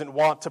doesn't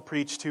want to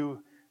preach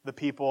to the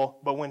people,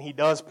 but when he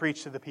does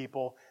preach to the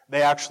people,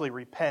 they actually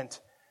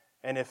repent.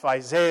 And if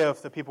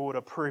the people would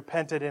have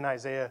repented in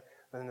Isaiah,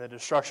 then the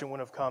destruction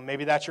wouldn't have come.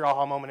 Maybe that's your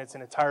aha moment. It's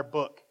an entire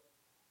book.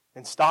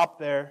 And stop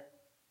there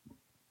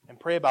and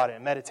pray about it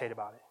and meditate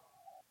about it.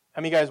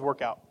 How many of you guys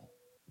work out?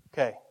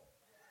 Okay.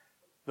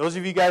 Those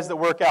of you guys that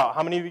work out,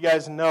 how many of you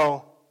guys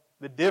know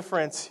the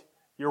difference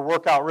your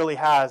workout really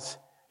has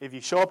if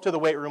you show up to the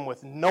weight room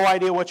with no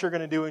idea what you're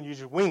going to do and you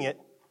just wing it,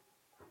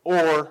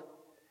 or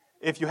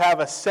if you have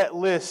a set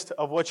list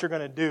of what you're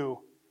going to do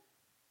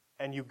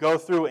and you go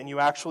through and you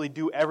actually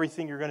do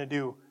everything you're going to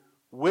do?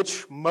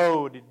 Which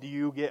mode do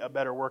you get a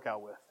better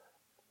workout with?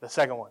 The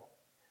second one.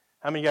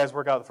 How many of you guys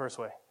work out the first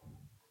way?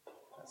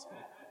 That's me.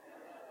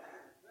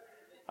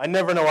 I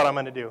never know what I'm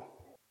going to do.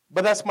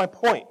 But that's my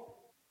point.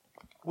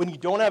 When you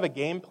don't have a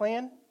game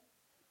plan,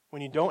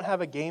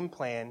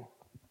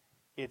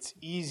 it's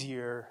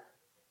easier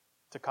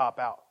to cop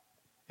out.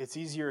 It's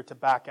easier to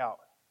back out.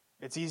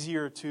 It's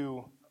easier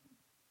to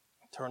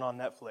turn on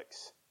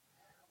Netflix.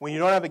 When you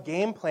don't have a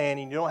game plan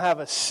and you don't have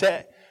a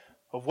set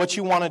of what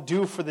you want to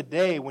do for the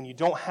day, when you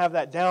don't have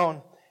that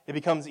down, it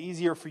becomes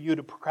easier for you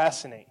to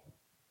procrastinate.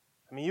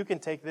 I mean, you can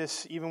take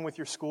this even with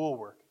your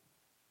schoolwork.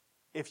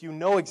 If you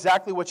know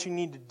exactly what you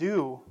need to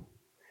do,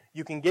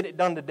 you can get it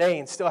done today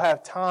and still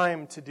have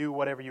time to do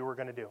whatever you were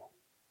going to do.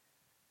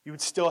 You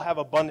would still have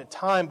abundant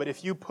time, but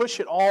if you push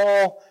it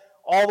all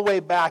the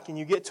way back and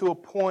you get to a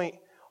point,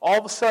 all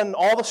of a sudden,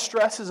 all the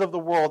stresses of the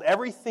world,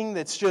 everything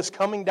that's just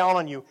coming down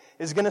on you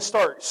is going to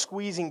start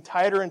squeezing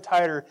tighter and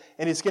tighter,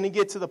 and it's going to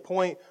get to the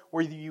point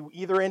where you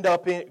either end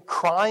up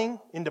crying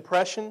in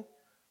depression,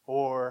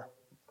 or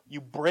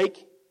you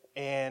break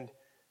and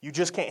you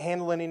just can't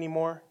handle it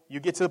anymore. You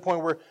get to the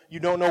point where you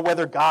don't know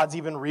whether God's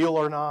even real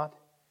or not.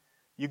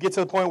 You get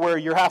to the point where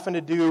you're having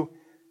to do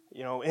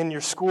In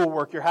your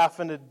schoolwork, you're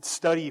having to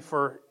study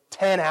for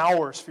 10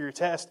 hours for your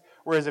test.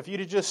 Whereas if you'd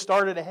have just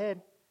started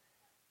ahead,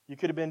 you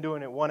could have been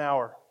doing it 1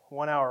 hour,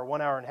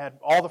 and had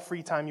all the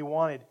free time you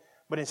wanted.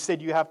 But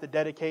instead, you have to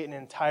dedicate an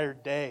entire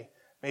day,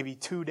 maybe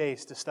 2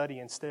 days to study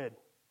instead.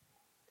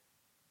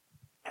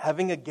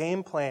 Having a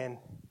game plan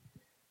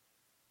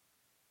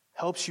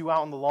helps you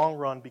out in the long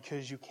run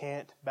because you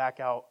can't back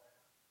out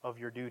of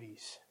your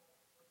duties.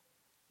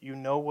 You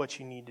know what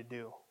you need to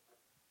do.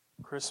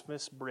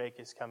 Christmas break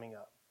is coming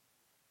up.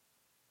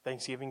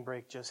 Thanksgiving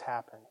break just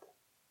happened.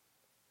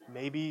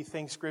 Maybe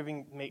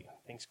Thanksgiving.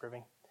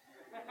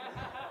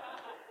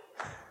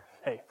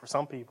 Hey, for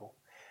some people.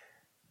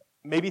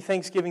 Maybe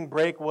Thanksgiving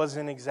break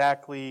wasn't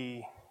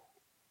exactly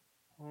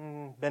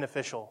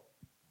beneficial.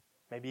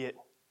 Maybe it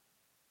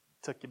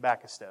took you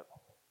back a step.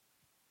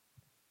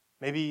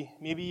 Maybe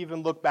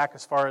even look back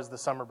as far as the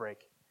summer break.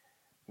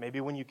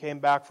 Maybe when you came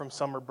back from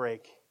summer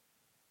break,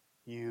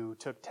 you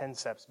took 10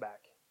 steps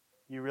back.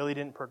 You really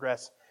didn't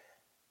progress.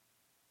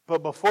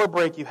 But before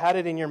break, you had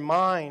it in your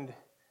mind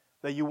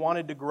that you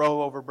wanted to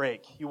grow over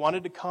break. You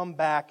wanted to come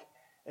back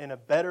in a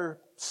better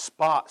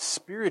spot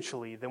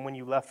spiritually than when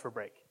you left for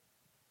break.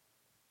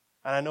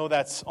 And I know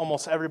that's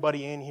almost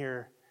everybody in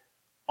here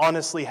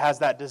honestly has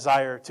that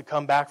desire to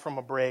come back from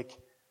a break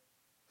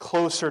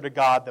closer to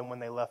God than when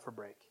they left for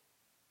break.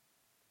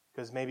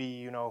 Because maybe,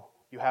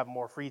 you have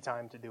more free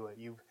time to do it.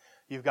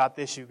 You've got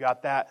this, you've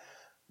got that.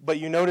 But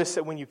you notice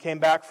that when you came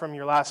back from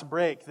your last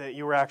break that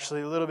you were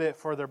actually a little bit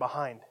further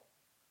behind.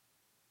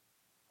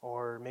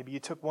 Or maybe you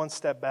took 1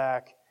 step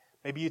back.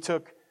 Maybe you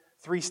took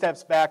 3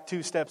 steps back,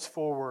 2 steps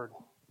forward.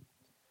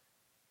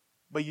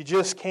 But you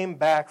just came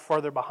back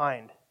farther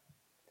behind.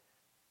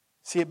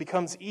 See, it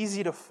becomes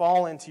easy to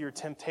fall into your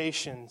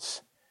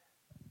temptations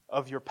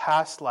of your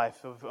past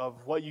life,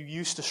 of what you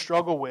used to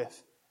struggle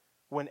with,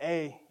 when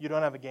A, you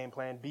don't have a game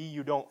plan, B,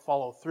 you don't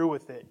follow through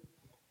with it,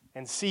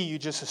 and C, you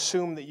just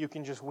assume that you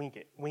can just wing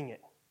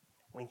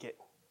it.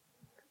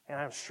 And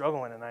I'm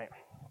struggling tonight.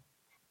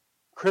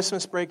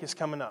 Christmas break is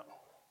coming up.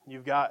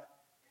 You've got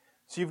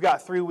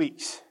 3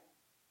 weeks.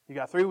 You've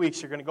got 3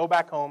 weeks. You're going to go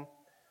back home.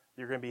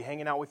 You're going to be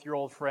hanging out with your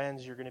old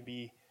friends. You're going to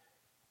be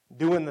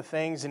doing the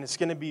things, and it's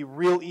going to be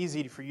real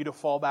easy for you to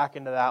fall back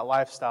into that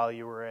lifestyle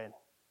you were in.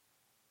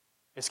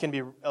 It's going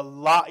to be a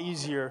lot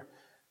easier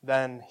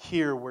than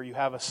here where you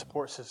have a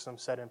support system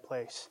set in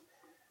place.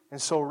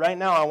 And so right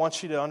now I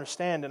want you to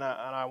understand, and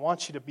I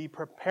want you to be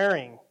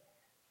preparing.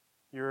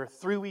 You're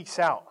 3 weeks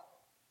out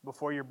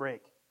before your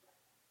break.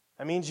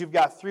 That means you've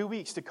got 3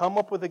 weeks to come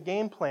up with a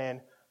game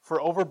plan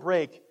for over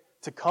break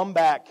to come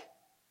back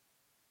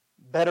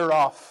better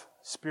off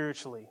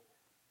spiritually,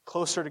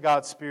 closer to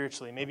God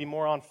spiritually, maybe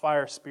more on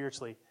fire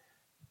spiritually.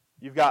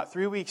 You've got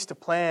 3 weeks to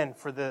plan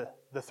for the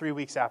 3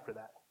 weeks after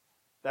that.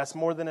 That's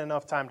more than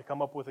enough time to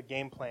come up with a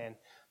game plan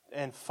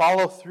and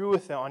follow through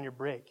with it on your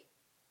break.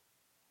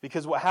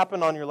 Because what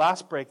happened on your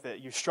last break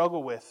that you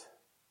struggle with,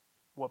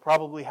 what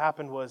probably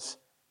happened was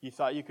you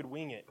thought you could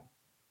wing it.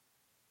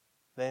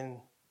 Then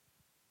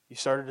you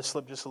started to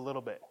slip just a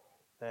little bit.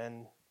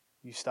 Then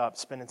you stopped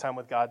spending time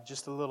with God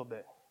just a little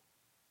bit.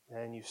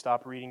 Then you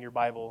stopped reading your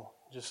Bible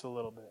just a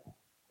little bit.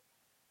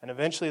 And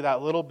eventually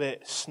that little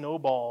bit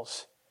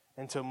snowballs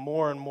into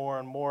more and more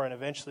and more, and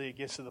eventually it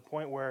gets to the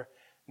point where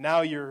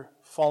now you're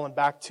falling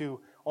back to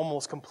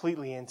almost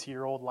completely into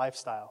your old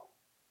lifestyle.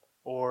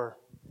 Or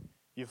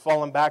you've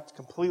fallen back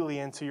completely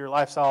into your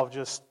lifestyle of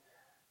just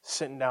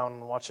sitting down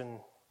and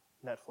watching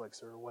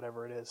Netflix or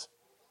whatever it is.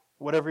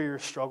 Whatever your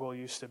struggle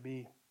used to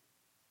be.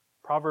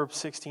 Proverbs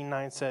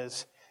 16:9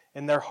 says,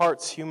 "In their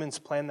hearts humans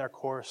plan their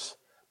course,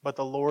 but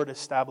the Lord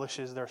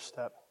establishes their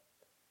step."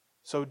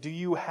 So do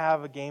you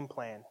have a game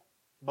plan?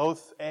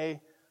 Both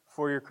A,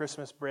 for your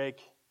Christmas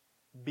break,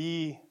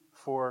 B,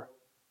 for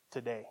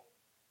today,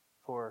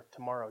 for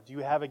tomorrow. Do you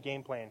have a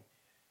game plan?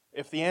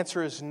 If the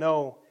answer is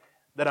no,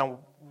 then I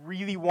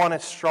really want to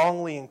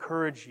strongly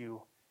encourage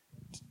you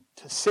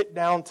to sit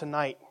down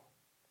tonight,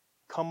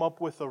 come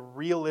up with a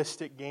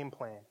realistic game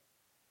plan.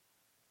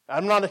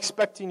 I'm not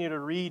expecting you to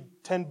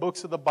read 10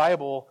 books of the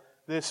Bible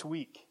this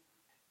week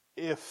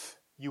if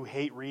you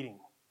hate reading.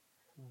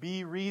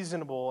 Be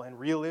reasonable and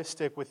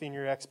realistic within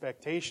your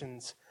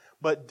expectations,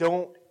 but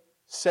don't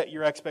set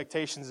your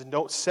expectations and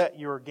don't set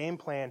your game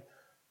plan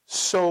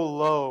so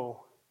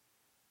low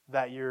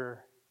that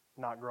you're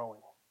not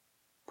growing.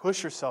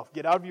 Push yourself.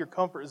 Get out of your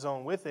comfort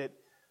zone with it,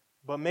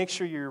 but make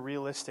sure you're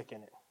realistic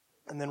in it.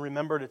 And then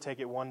remember to take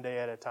it one day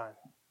at a time.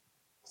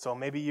 So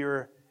maybe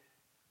your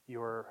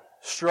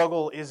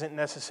struggle isn't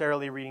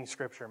necessarily reading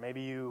Scripture.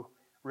 Maybe you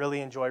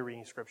really enjoy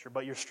reading Scripture,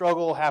 but your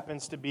struggle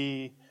happens to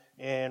be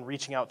in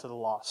reaching out to the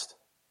lost.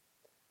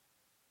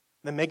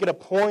 Then make it a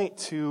point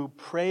to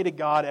pray to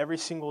God every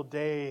single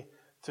day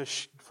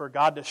for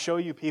God to show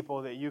you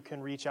people that you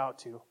can reach out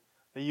to,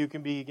 that you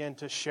can begin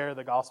to share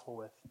the gospel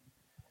with.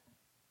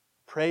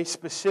 Pray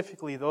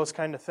specifically those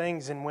kind of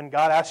things, and when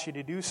God asks you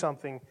to do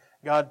something,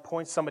 God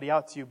points somebody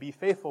out to you, be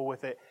faithful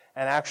with it,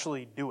 and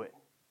actually do it.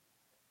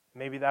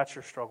 Maybe that's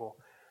your struggle.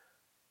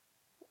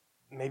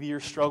 Maybe your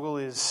struggle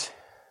is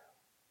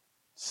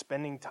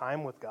spending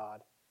time with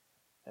God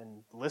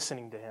and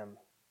listening to Him.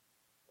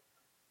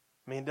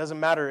 I mean, it doesn't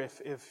matter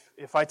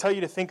if I tell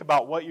you to think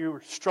about what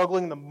you're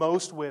struggling the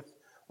most with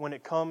when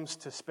it comes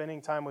to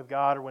spending time with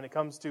God, or when it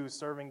comes to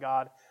serving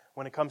God,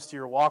 when it comes to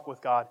your walk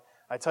with God.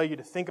 I tell you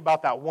to think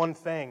about that one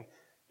thing.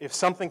 If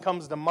something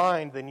comes to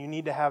mind, then you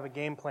need to have a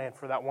game plan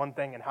for that one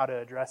thing and how to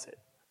address it.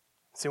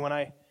 See, when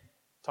I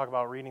talk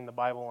about reading the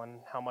Bible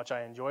and how much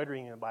I enjoyed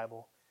reading the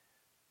Bible,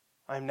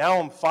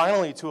 I'm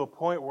finally to a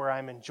point where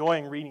I'm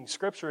enjoying reading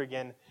Scripture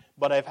again,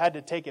 but I've had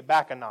to take it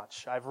back a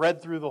notch. I've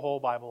read through the whole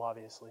Bible,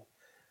 obviously.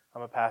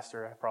 I'm a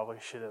pastor. I probably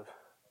should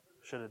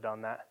have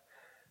done that.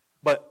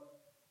 But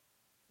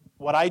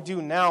what I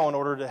do now in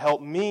order to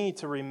help me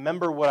to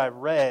remember what I've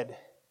read,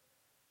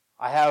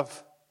 I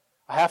have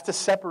to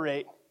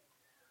separate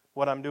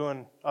what I'm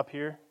doing up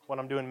here, what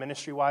I'm doing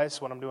ministry-wise,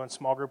 what I'm doing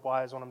small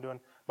group-wise, what I'm doing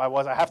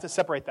Bible-wise. I have to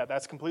separate that.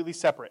 That's completely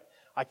separate.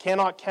 I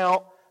cannot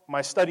count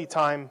my study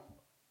time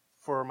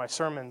for my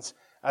sermons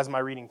as my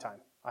reading time.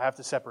 I have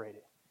to separate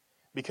it.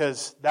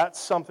 Because that's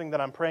something that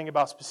I'm praying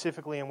about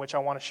specifically, in which I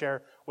want to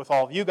share with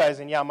all of you guys.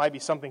 And yeah, it might be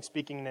something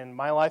speaking in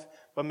my life,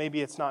 but maybe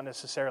it's not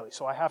necessarily.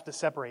 So I have to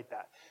separate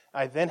that.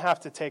 I then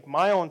have to take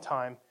my own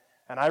time,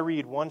 and I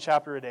read one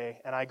chapter a day,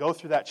 and I go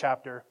through that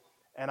chapter,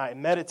 and I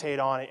meditate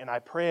on it, and I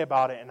pray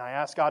about it, and I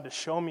ask God to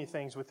show me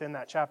things within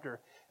that chapter.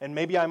 And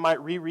maybe I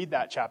might reread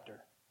that chapter.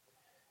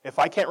 If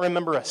I can't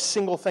remember a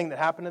single thing that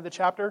happened in the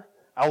chapter,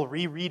 I'll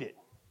reread it.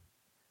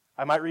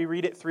 I might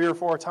reread it 3 or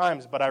 4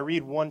 times, but I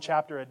read one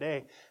chapter a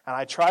day, and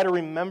I try to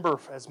remember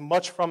as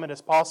much from it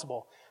as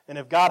possible. And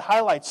if God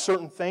highlights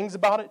certain things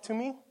about it to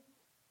me,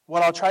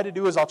 what I'll try to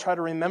do is I'll try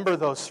to remember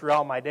those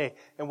throughout my day.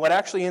 And what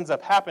actually ends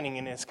up happening,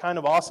 and it's kind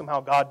of awesome how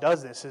God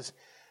does this, is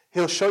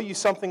He'll show you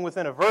something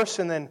within a verse,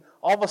 and then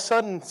all of a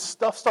sudden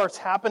stuff starts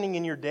happening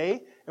in your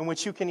day in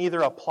which you can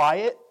either apply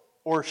it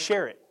or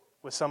share it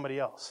with somebody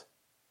else.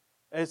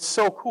 And it's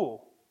so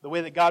cool, the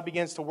way that God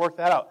begins to work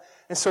that out.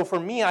 And so for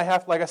me, I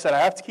have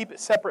to keep it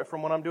separate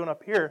from what I'm doing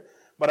up here,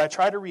 but I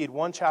try to read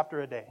one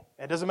chapter a day.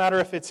 It doesn't matter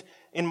if it's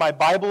in my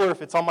Bible or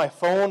if it's on my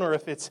phone or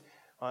if it's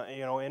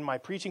in my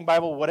preaching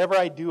Bible. Whatever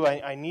I do,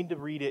 I need to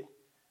read it,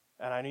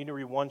 and I need to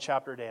read one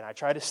chapter a day. And I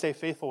try to stay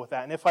faithful with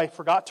that. And if I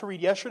forgot to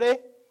read yesterday,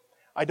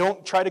 I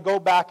don't try to go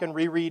back and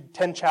reread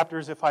 10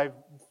 chapters if I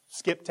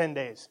skip 10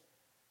 days.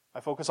 I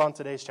focus on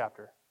today's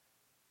chapter.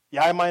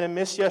 Yeah, I might have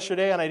missed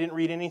yesterday and I didn't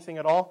read anything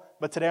at all,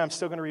 but today I'm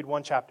still going to read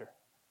one chapter.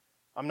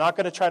 I'm not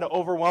going to try to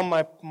overwhelm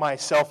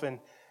myself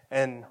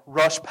and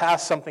rush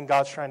past something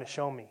God's trying to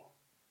show me.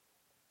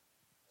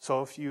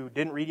 So if you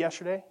didn't read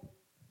yesterday,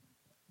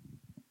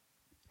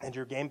 and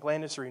your game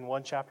plan is to read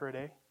one chapter a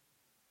day,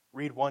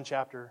 read one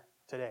chapter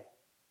today.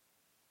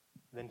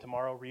 Then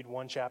tomorrow, read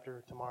one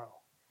chapter tomorrow.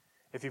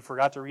 If you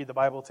forgot to read the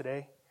Bible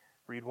today,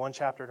 read one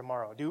chapter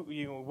tomorrow.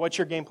 What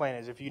your game plan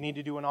is. If you need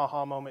to do an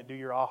aha moment, do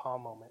your aha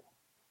moment.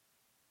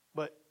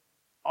 But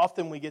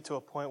often we get to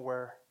a point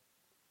where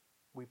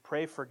we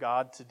pray for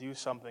God to do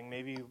something.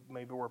 Maybe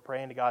we're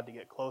praying to God to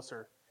get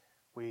closer.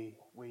 We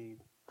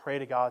pray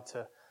to God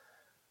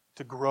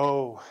to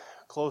grow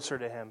closer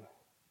to Him.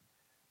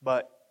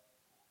 But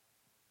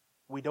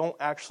we don't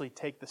actually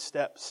take the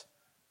steps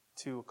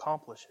to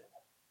accomplish it.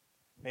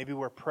 Maybe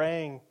we're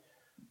praying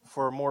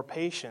for more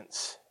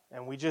patience,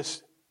 and we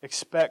just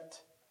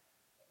expect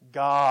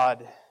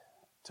God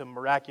to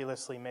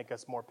miraculously make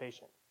us more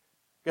patient.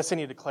 I guess I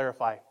need to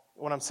clarify.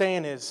 What I'm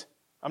saying is,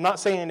 I'm not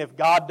saying if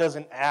God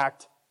doesn't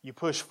act, you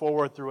push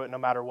forward through it no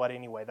matter what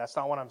anyway. That's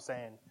not what I'm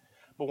saying.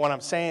 But what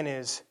I'm saying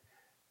is,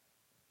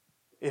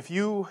 if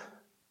you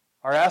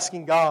are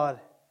asking God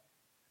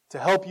to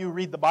help you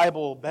read the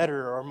Bible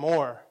better or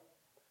more,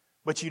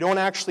 but you don't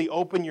actually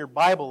open your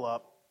Bible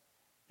up,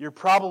 you're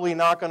probably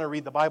not going to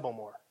read the Bible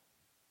more.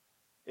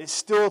 It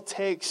still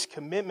takes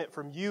commitment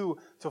from you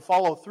to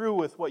follow through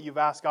with what you've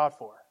asked God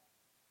for.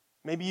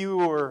 Maybe you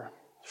are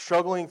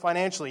struggling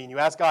financially and you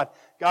ask God,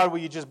 will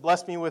you just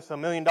bless me with $1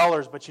 million,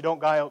 but you don't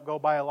go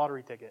buy a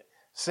lottery ticket.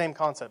 Same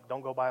concept.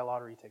 Don't go buy a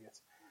lottery ticket.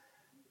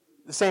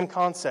 The same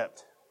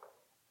concept.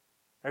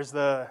 There's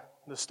the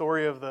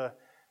story of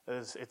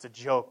it's a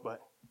joke,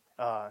 but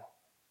a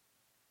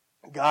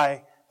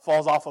guy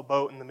falls off a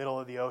boat in the middle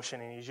of the ocean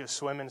and he's just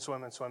swimming.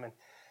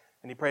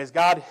 And he prays,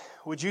 God,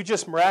 would you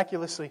just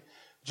miraculously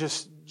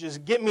just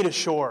get me to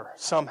shore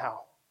somehow?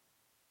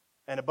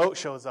 And a boat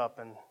shows up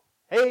and,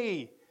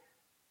 hey,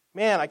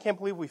 man, I can't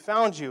believe we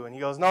found you. And he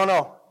goes,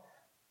 no,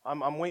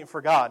 I'm waiting for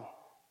God.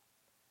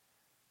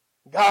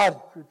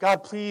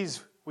 God,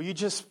 please, will you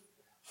just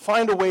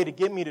find a way to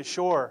get me to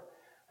shore?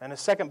 And a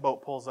second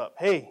boat pulls up.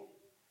 Hey,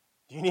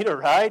 do you need a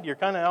ride? You're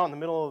kind of out in the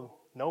middle of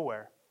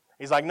nowhere.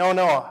 He's like, no,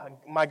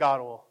 my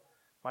God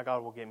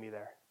will get me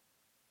there.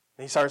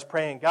 And he starts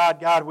praying,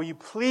 God, will you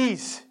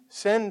please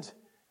send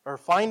or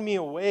find me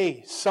a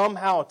way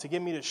somehow to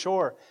get me to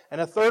shore? And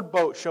a third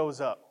boat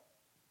shows up.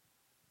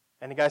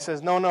 And the guy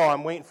says, no,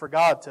 I'm waiting for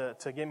God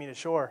to get me to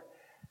shore.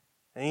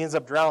 And he ends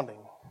up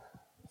drowning.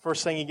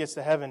 First thing he gets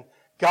to heaven,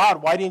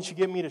 God, why didn't you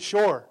get me to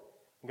shore?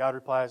 And God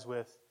replies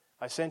with,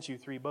 I sent you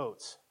 3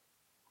 boats.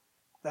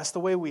 That's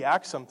the way we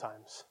act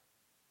sometimes.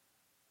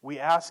 we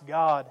ask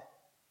God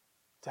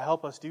to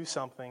help us do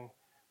something,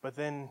 but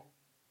then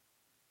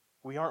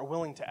we aren't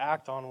willing to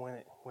act on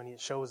when it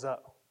shows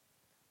up.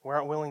 We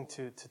aren't willing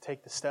to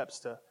take the steps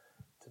to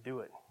do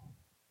it.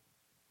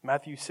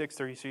 Matthew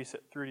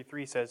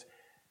 6:33 says,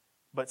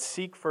 "But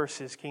seek first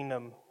His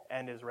kingdom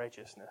and His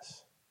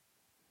righteousness."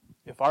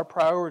 If our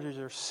priorities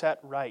are set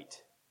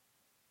right,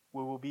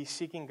 we will be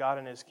seeking God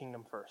and His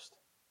kingdom first.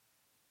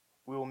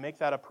 We will make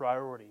that a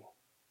priority.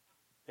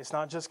 It's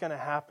not just going to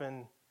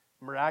happen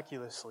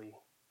miraculously.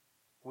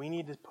 We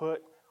need to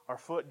put our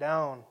foot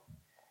down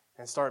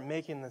and start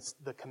making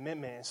the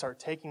commitment and start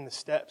taking the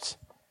steps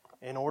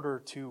in order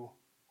to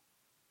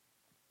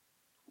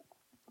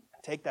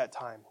take that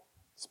time.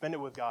 Spend it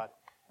with God.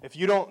 If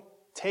you don't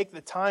take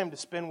the time to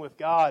spend with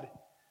God,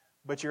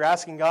 but you're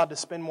asking God to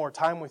spend more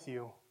time with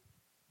you,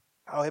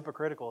 how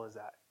hypocritical is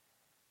that?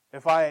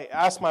 If I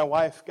ask my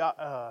wife,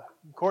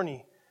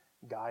 Courtney,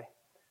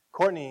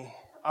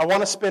 I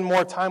want to spend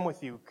more time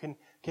with you.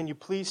 Can you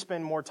please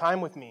spend more time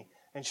with me?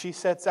 And she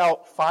sets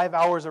out 5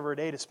 hours of her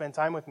day to spend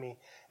time with me.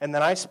 And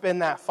then I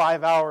spend that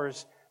 5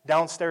 hours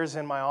downstairs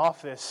in my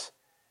office.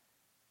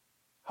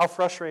 How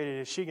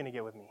frustrated is she going to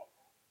get with me?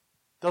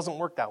 It doesn't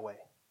work that way.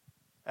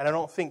 And I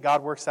don't think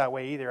God works that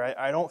way either.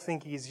 I don't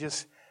think He's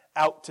just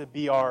out to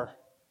be our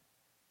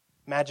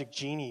magic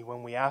genie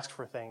when we ask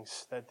for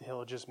things, that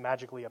He'll just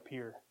magically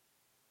appear.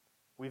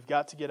 We've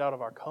got to get out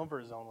of our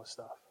comfort zone with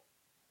stuff.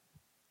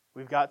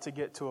 We've got to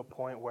get to a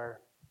point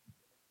where,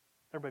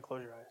 everybody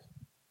close your eyes.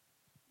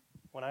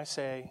 When I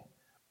say,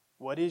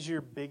 what is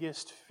your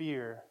biggest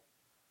fear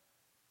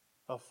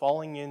of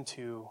falling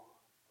into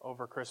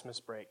over Christmas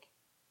break?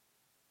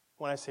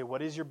 When I say,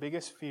 what is your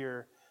biggest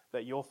fear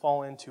that you'll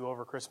fall into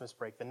over Christmas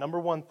break? The number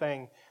one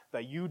thing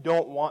that you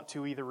don't want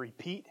to either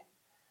repeat,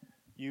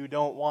 you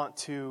don't want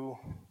to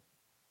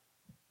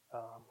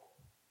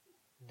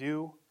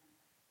do,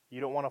 you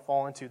don't want to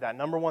fall into, that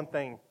number one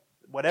thing,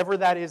 whatever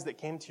that is that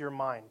came to your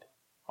mind,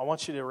 I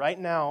want you to right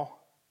now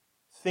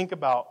think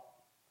about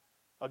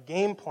a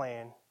game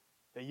plan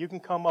that you can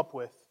come up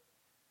with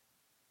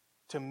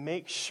to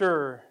make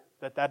sure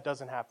that that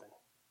doesn't happen.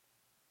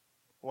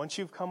 Once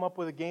you've come up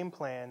with a game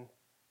plan,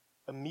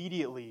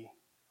 immediately,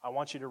 I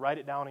want you to write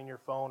it down in your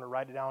phone or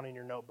write it down in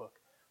your notebook,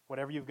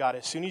 whatever you've got.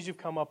 As soon as you've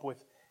come up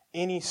with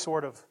any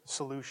sort of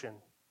solution,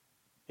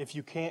 if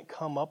you can't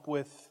come up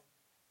with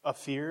a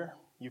fear,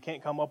 you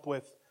can't come up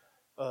with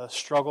a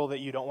struggle that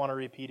you don't want to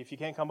repeat, if you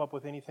can't come up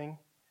with anything,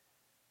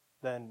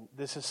 then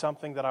this is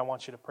something that I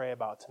want you to pray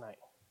about tonight.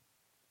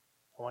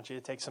 I want you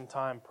to take some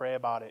time, pray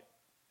about it.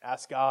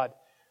 Ask God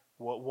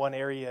what one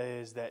area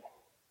is that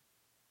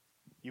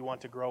you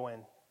want to grow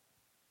in.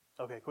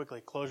 Okay,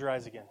 quickly, close your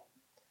eyes again.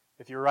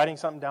 If you're writing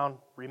something down,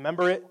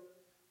 remember it,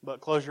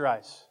 but close your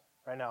eyes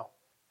right now.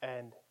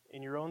 And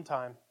in your own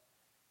time,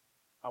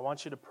 I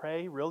want you to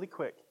pray really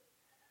quick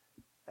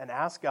and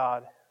ask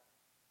God,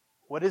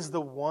 what is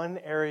the one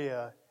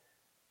area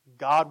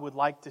God would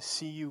like to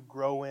see you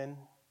grow in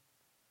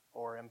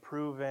or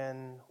improve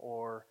in,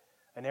 or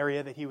an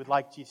area that He would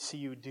like to see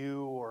you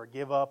do or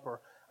give up,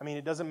 or,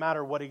 it doesn't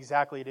matter what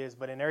exactly it is,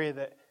 but an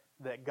area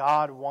that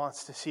God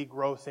wants to see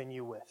growth in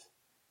you with.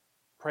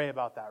 Pray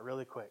about that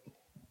really quick.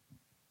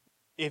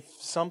 If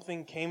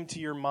something came to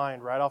your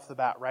mind right off the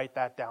bat, write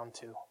that down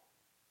too.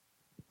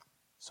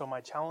 So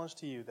my challenge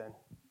to you then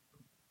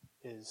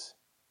is,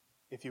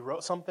 if you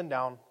wrote something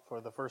down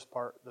for the first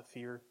part, the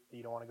fear that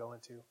you don't want to go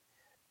into,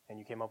 and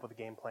you came up with a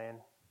game plan,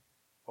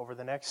 over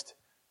the next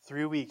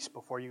 3 weeks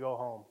before you go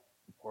home,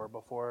 or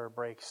before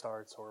break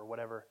starts, or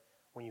whatever,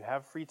 when you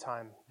have free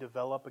time,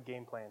 develop a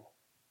game plan,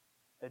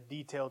 a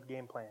detailed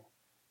game plan.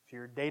 For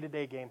your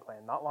day-to-day game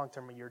plan, not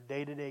long-term, but your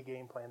day-to-day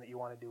game plan that you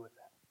want to do with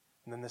that.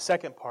 And then the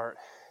second part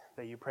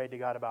that you prayed to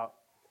God about,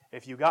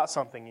 if you got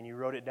something and you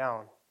wrote it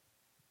down,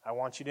 I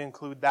want you to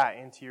include that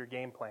into your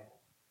game plan.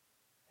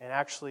 And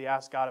actually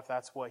ask God if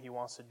that's what He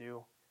wants to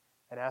do.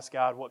 And ask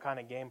God what kind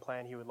of game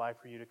plan He would like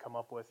for you to come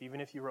up with,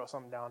 even if you wrote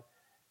something down.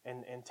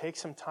 And take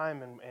some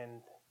time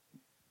and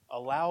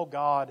allow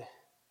God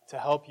to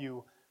help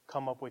you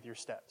come up with your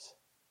steps.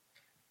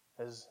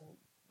 As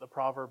the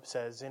proverb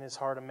says, in his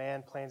heart a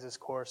man plans his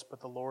course,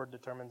 but the Lord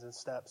determines his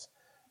steps.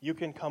 You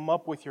can come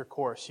up with your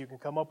course. You can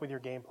come up with your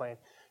game plan.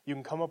 You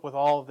can come up with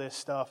all of this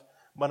stuff.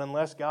 But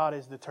unless God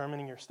is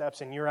determining your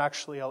steps and you're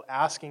actually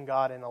asking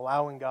God and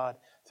allowing God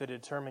to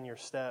determine your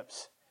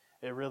steps,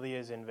 it really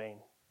is in vain.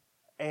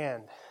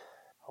 And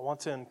I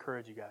want to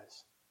encourage you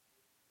guys.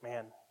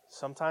 Man,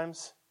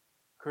 sometimes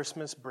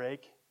Christmas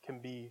break can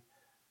be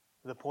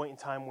the point in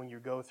time when you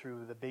go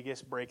through the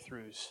biggest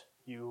breakthroughs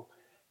you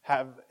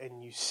have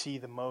and you see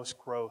the most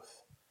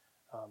growth.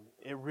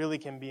 It really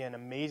can be an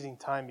amazing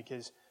time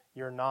because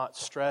you're not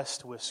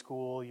stressed with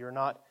school. You're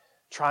not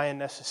trying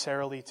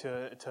necessarily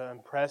to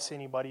impress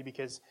anybody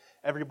because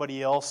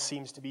everybody else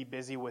seems to be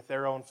busy with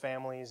their own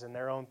families and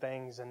their own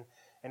things. And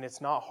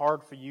it's not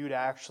hard for you to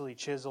actually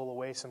chisel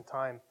away some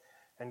time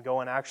and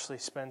go and actually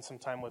spend some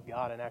time with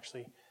God and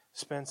actually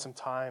spend some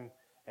time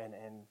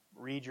and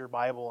read your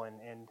Bible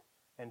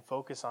and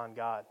focus on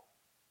God.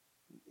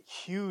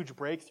 Huge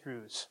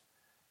breakthroughs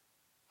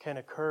can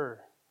occur,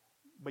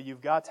 but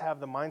you've got to have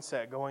the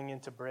mindset going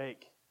into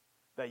break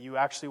that you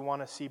actually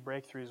want to see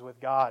breakthroughs with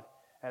God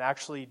and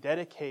actually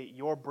dedicate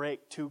your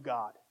break to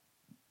God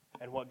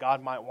and what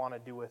God might want to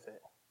do with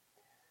it.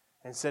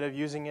 Instead of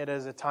using it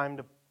as a time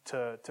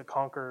to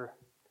conquer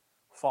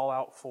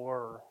Fallout 4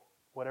 or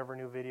whatever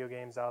new video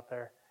games out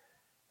there,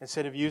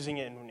 instead of using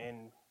it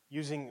in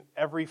using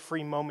every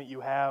free moment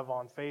you have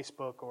on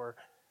Facebook or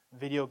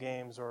video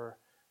games or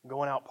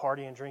going out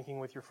partying, drinking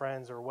with your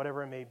friends or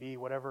whatever it may be,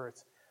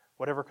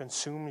 whatever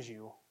consumes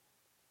you.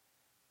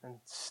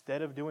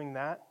 Instead of doing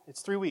that,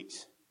 it's 3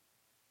 weeks.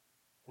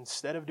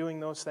 Instead of doing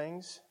those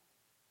things,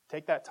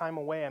 take that time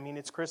away. I mean,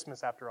 it's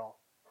Christmas after all.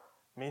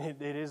 I mean,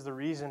 it is the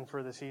reason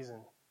for the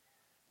season.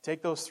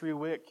 Take those 3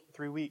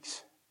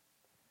 weeks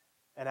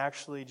and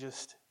actually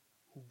just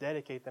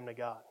dedicate them to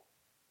God.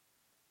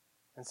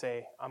 And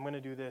say, I'm going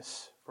to do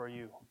this for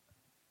you.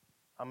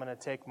 I'm going to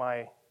take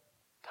my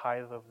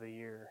tithe of the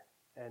year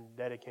and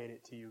dedicate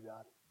it to you,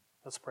 God.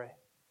 Let's pray.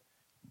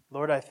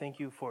 Lord, I thank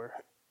you for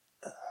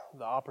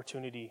the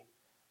opportunity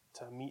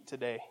to meet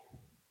today.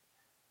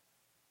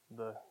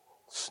 The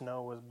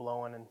snow was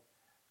blowing and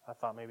I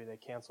thought maybe they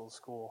canceled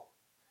school.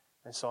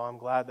 And so I'm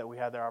glad that we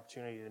had the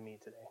opportunity to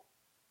meet today.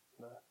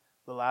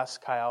 The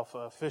last Chi Alpha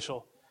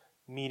official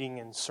meeting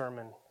and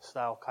sermon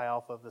style Chi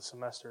Alpha of the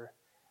semester.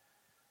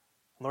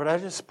 Lord, I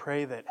just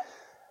pray that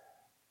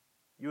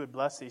you would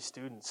bless these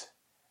students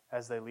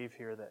as they leave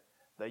here,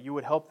 that you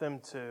would help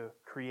them to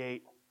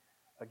create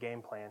a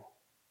game plan.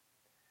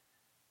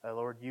 That,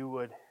 Lord, you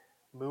would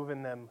move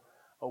in them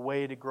a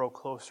way to grow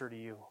closer to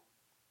you.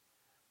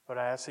 But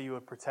I ask that you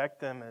would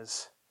protect them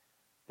as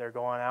they're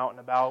going out and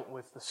about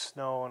with the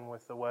snow and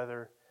with the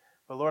weather.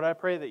 But Lord, I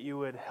pray that you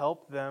would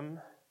help them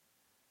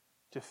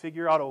to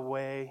figure out a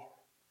way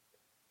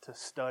to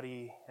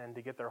study and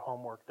to get their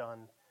homework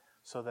done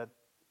so that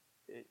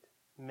it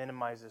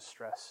minimizes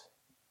stress.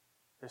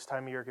 This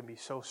time of year can be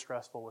so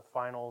stressful with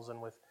finals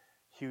and with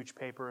huge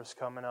papers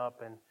coming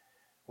up and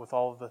with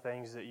all of the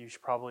things that you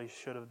probably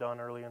should have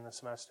done early in the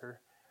semester.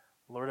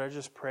 Lord, I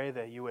just pray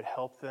that you would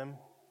help them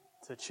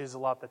to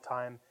chisel out the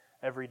time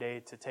every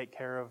day to take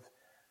care of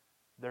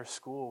their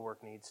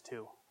schoolwork needs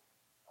too,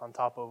 on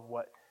top of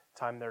what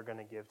time they're going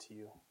to give to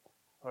you.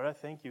 Lord, I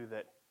thank you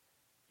that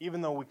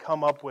even though we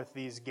come up with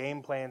these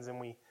game plans and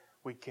we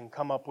can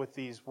come up with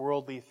these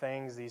worldly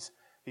things,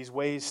 these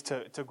ways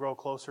to grow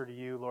closer to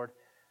you, Lord,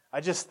 I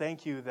just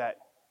thank you that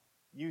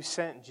you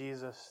sent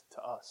Jesus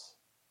to us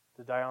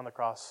to die on the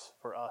cross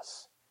for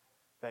us,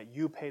 that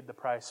you paid the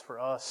price for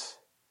us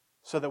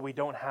so that we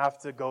don't have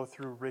to go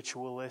through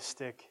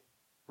ritualistic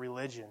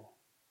religion.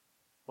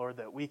 Lord,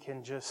 that we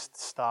can just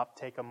stop,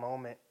 take a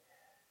moment,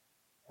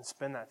 and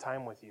spend that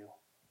time with you.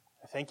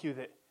 I thank you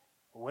that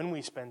when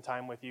we spend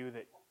time with you,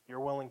 that you're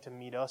willing to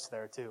meet us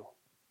there too.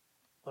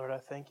 Lord, I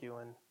thank you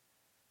and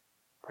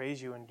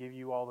praise you and give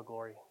you all the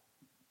glory.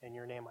 In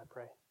your name I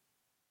pray.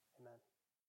 Amen.